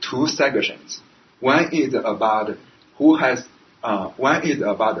control two sections. One is about who has right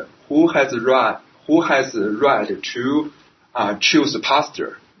to choose a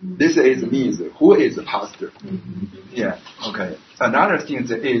pastor. This means who is a pastor. Yeah. Okay. Another thing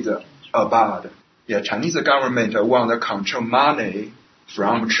is about Chinese government want to control money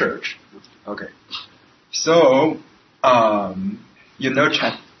from church. Okay. So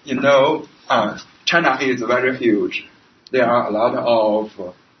China is very huge. There are a lot of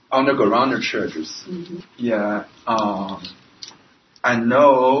underground churches. Yeah. I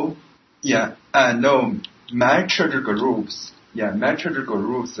know my church groups. Yeah, my church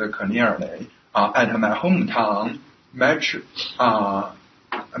groups clearly. At my hometown, my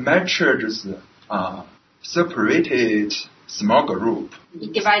churches separated small group.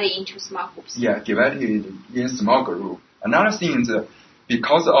 Divided into small groups. Yeah, divided in small group. Another thing is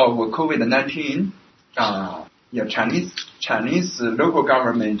because of COVID-19, Chinese local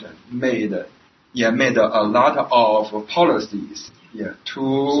government made a lot of policies. Yeah,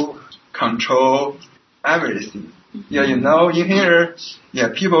 to control everything. Yeah, in here,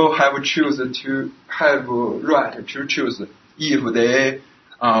 people have right to choose if they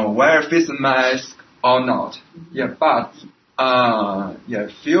wear face mask or not. Yeah, but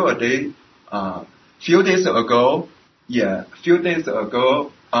few days ago,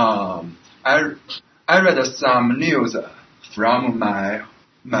 I read some news from my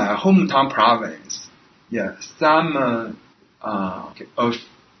hometown province. Yeah, some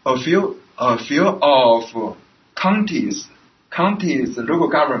a few of counties local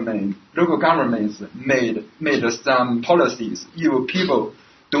governments made some policies. If people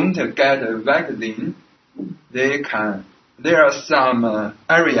don't get a vaccine, there are some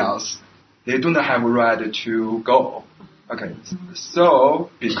areas they don't have a right to go. Okay, so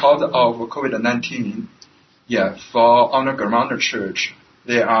because of COVID-19, for underground church,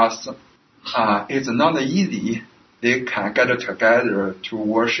 it's not easy. They can get together to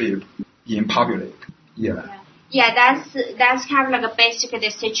worship in public. Yeah, that's kind of a basic the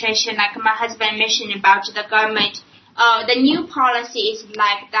situation like my husband mentioned about the government. The new policy is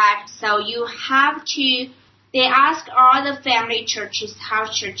like that. So you have to. They ask all the family churches,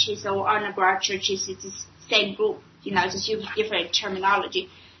 house churches, or underground churches. It's the same group. Just use different terminology.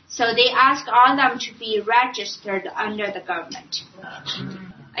 So they ask all of them to be registered under the government.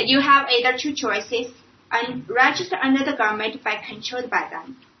 You have either two choices: register under the government by controlled by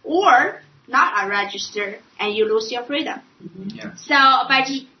them, or not register and you lose your freedom. Yeah. So, but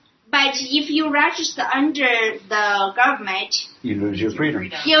if you register under the government, you lose your freedom.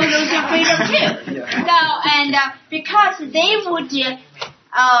 You lose your freedom too. Yeah. So, and because they would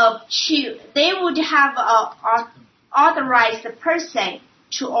have authorized the person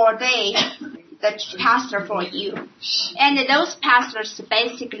to ordain the pastor for you. And those pastors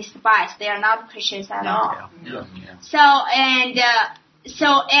basically spies. They are not Christians at all. Yeah. So and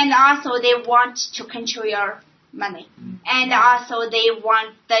also they want to control your money. And also they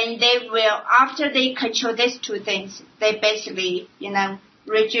will, after they control these two things, they basically,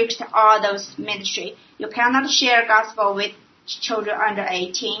 reject all those ministry. You cannot share gospel with children under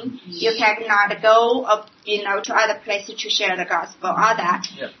 18. You cannot go to other places to share the gospel, all that.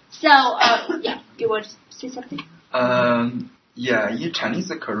 Yeah. So, you would say something? In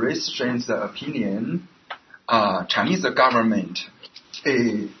Chinese Christians' opinion, Chinese government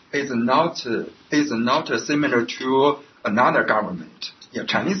is not similar to another government. Yeah,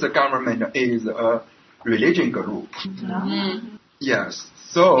 Chinese government is a religion group. Mm-hmm. Yes,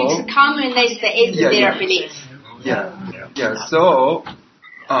 so it's communist is their belief.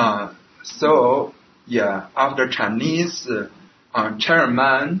 After Chinese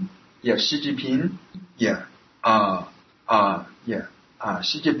chairman, Xi Jinping,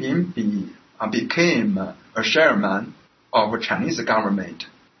 Xi Jinping became a chairman of Chinese government.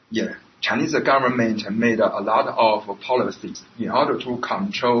 Yeah, Chinese government made a lot of policies in order to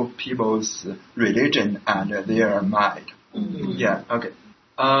control people's religion and their mind. Mm-hmm. Yeah, okay.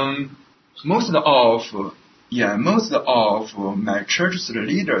 Most of my church's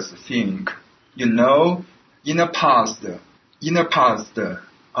leaders think, in the past,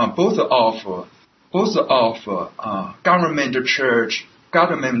 both of government church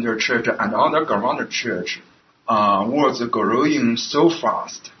and other government church was growing so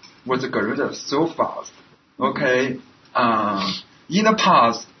fast. Okay. In the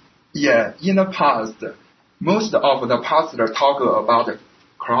past, most of the pastors talk about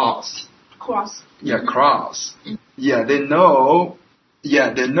cross. Yeah, cross. Yeah, they know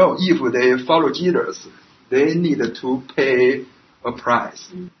if they follow Jesus, they need to pay a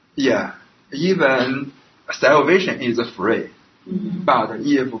price. Yeah, even salvation is free. Mm-hmm. But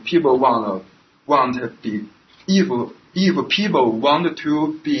if people want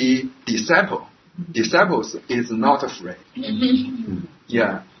to be disciples is not free. Mm-hmm.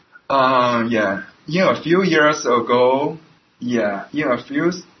 Yeah. In a few years ago,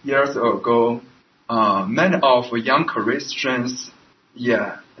 many of young Christians,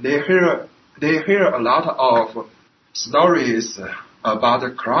 they hear a lot of stories about the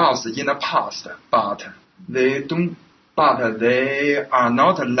cross in the past, but they are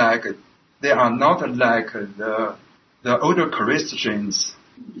not like the older Christians.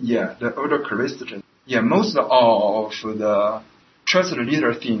 Yeah, the older Christians. Yeah, most of the church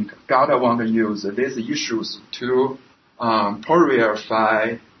leaders think God wants to use these issues to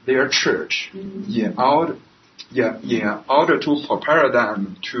purify their church. Mm-hmm. In order to prepare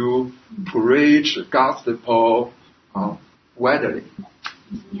them to preach gospel widely.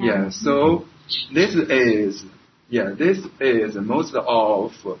 Yeah, so this is most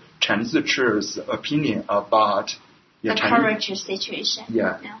of Chinese church's opinion about the current situation.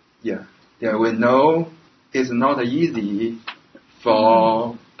 Yeah, we know it's not easy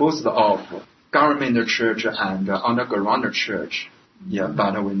for both of government church and underground church. Yeah,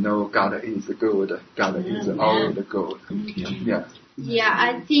 but we know God is good. God is always good. Yeah. Yeah,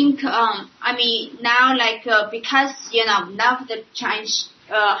 I think, now, because, none of the Chinese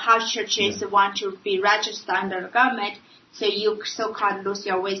house churches want to be registered under the government, so you so-called lose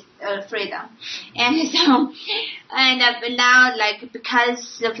your freedom. And so, but now,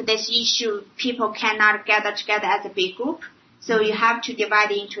 because of this issue, people cannot gather together as a big group, so you have to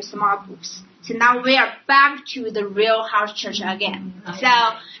divide into small groups. So now we are back to the real house church again.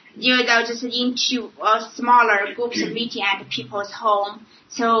 So, just into smaller groups meeting at people's home.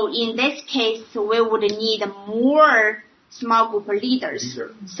 So in this case, we would need more small group leaders.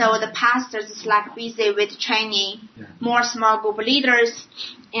 So the pastors is busy with training more small group leaders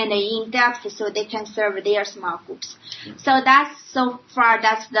and in depth so they can serve their small groups. So that's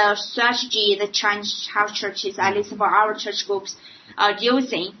the strategy the Chinese house churches, at least for our church groups, are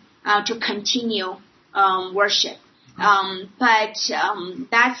using to continue worship. But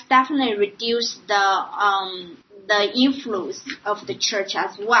that's definitely reduced the influence of the church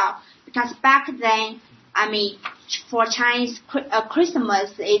as well. Because back then, for Chinese,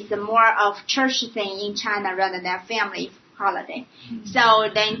 Christmas is more of church thing in China rather than family holiday. Mm-hmm. So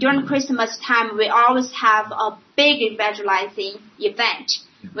then during Christmas time, we always have a big evangelizing event.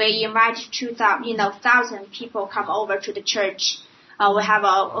 We invite 1,000 people come over to the church. We have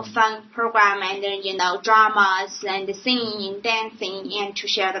a fun program and then, dramas and singing and dancing and to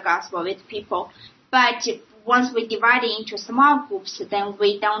share the gospel with people. But once we divide it into small groups, then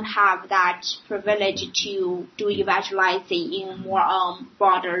we don't have that privilege to do evangelizing in more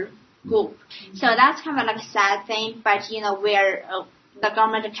broader group. So that's kind of like a sad thing, but where the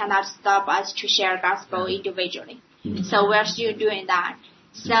government cannot stop us to share gospel individually. So we're still doing that.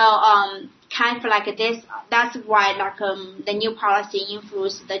 So kind of like this, that's why like the new policy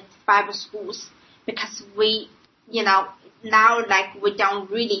influenced the Bible schools, because we, now like we don't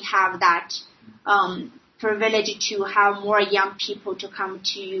really have that privilege to have more young people to come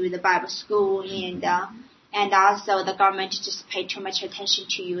to the Bible school, and also the government just pay too much attention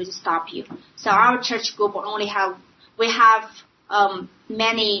to you to stop you. So our church group we have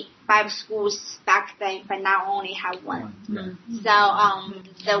many Bible schools back then, but now only have one.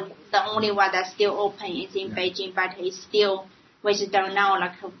 So the only one that's still open is in Beijing, but it's still, we just don't know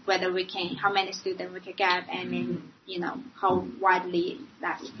like whether we can, how many students we can get, and then how widely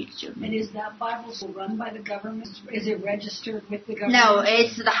that will be true. And is that Bible school run by the government? Is it registered with the government? No,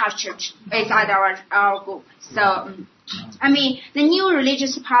 it's the house church. It's under our group. So the new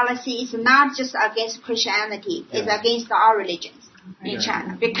religious policy is not just against Christianity; it's against all religions in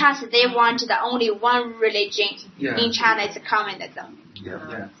China, because they want the only one religion in China is communism.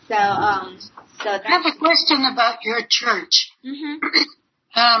 So I have a question about your church. You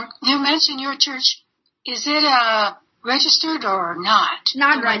mentioned your church. Is it registered or not?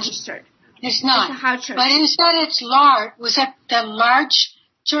 Not registered. It's not. It's a house church. But you said it's large. Was that the large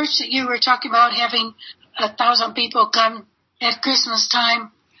church that you were talking about, having 1,000 people come at Christmas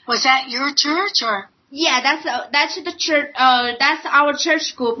time? Was that your church or? Yeah, that's the church. That's our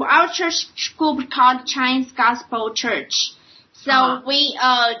church group. Our church group called Chinese Gospel Church. So we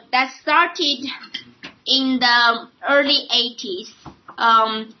that started in the early 80s.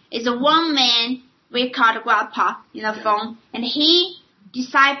 It's a one man we called Grandpa in the phone, and he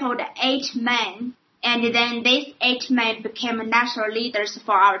discipled 8 men, and then these 8 men became national leaders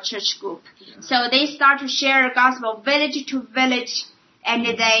for our church group. So they start to share the gospel village to village, and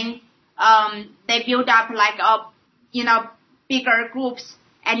then they build up like bigger groups,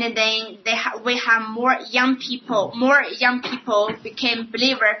 and then we have more young people became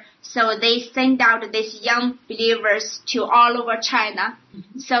believer. So they send out these young believers to all over China.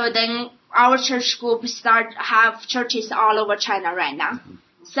 So then our church group have churches all over China right now.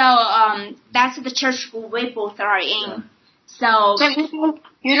 So that's the church group we both are in. So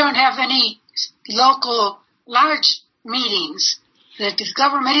you don't have any local large meetings. The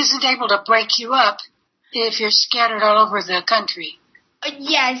government isn't able to break you up if you're scattered all over the country.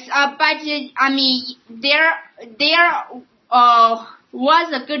 Yes, but there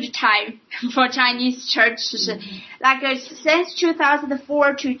was a good time for Chinese churches. Like since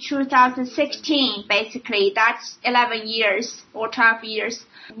 2004 to 2016, basically, that's 11 years or 12 years.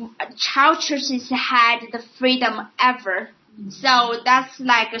 How churches had the freedom ever. So that's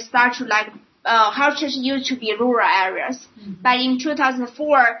like start to like how churches used to be rural areas. But in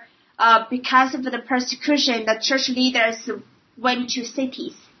 2004, because of the persecution, the church leaders went to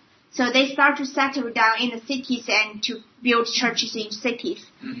cities. So they start to settle down in the cities and to build churches in cities.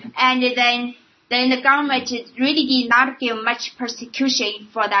 And then the government really did not give much persecution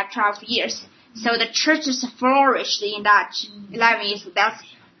for that 12 years. So the churches flourished in that 11 years. That's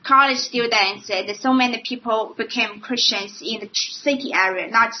college students and so many people became Christians in the city area,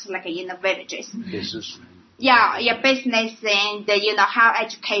 not just like in the villages. Business. Yeah, business and higher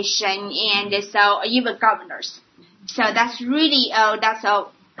education, and so even governors. So that's really that's a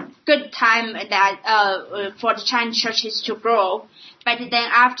good time that for the Chinese churches to grow. But then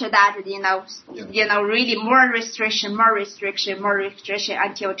after that, really more restriction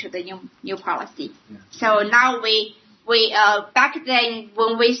until to the new policy. Yeah. So now we back then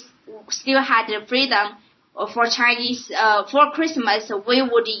when we still had the freedom for Chinese for Christmas, we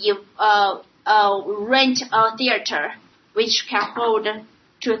would rent a theater which can hold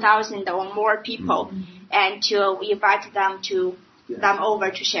 2,000 or more people, and to invite them over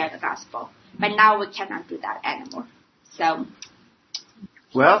to share the gospel. But now we cannot do that anymore. So.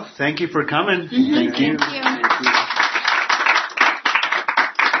 Well, thank you for coming. Thank you.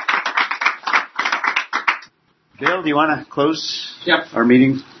 Bill, do you want to close our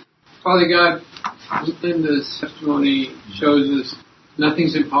meeting? Father God, Linda's testimony shows us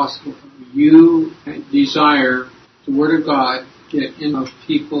nothing's impossible. You desire the Word of God get in of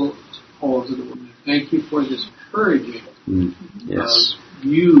people all over the world. Thank you for this encouraging Yes.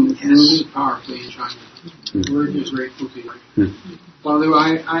 You moving powerfully in China. We're just grateful to you. Father,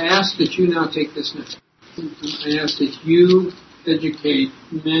 I ask that you now take this next step. I ask that you educate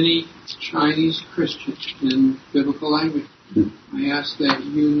many Chinese Christians in biblical language. I ask that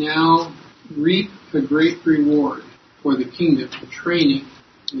you now reap a great reward for the kingdom, the training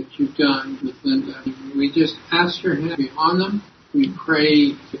that you've done with Linda. We just ask your hand to be on them, We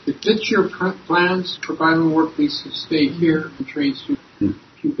pray if it fits your plans for Bible work, please stay here and train students.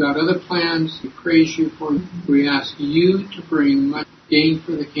 If you've got other plans, we praise you for it. We ask you to bring much gain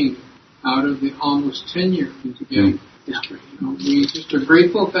for the kingdom out of the almost 10 years into getting history. We just are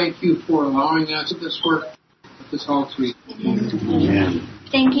grateful. Thank you for allowing us to this work at this all week.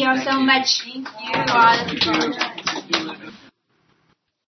 Thank you all so much. Thank you.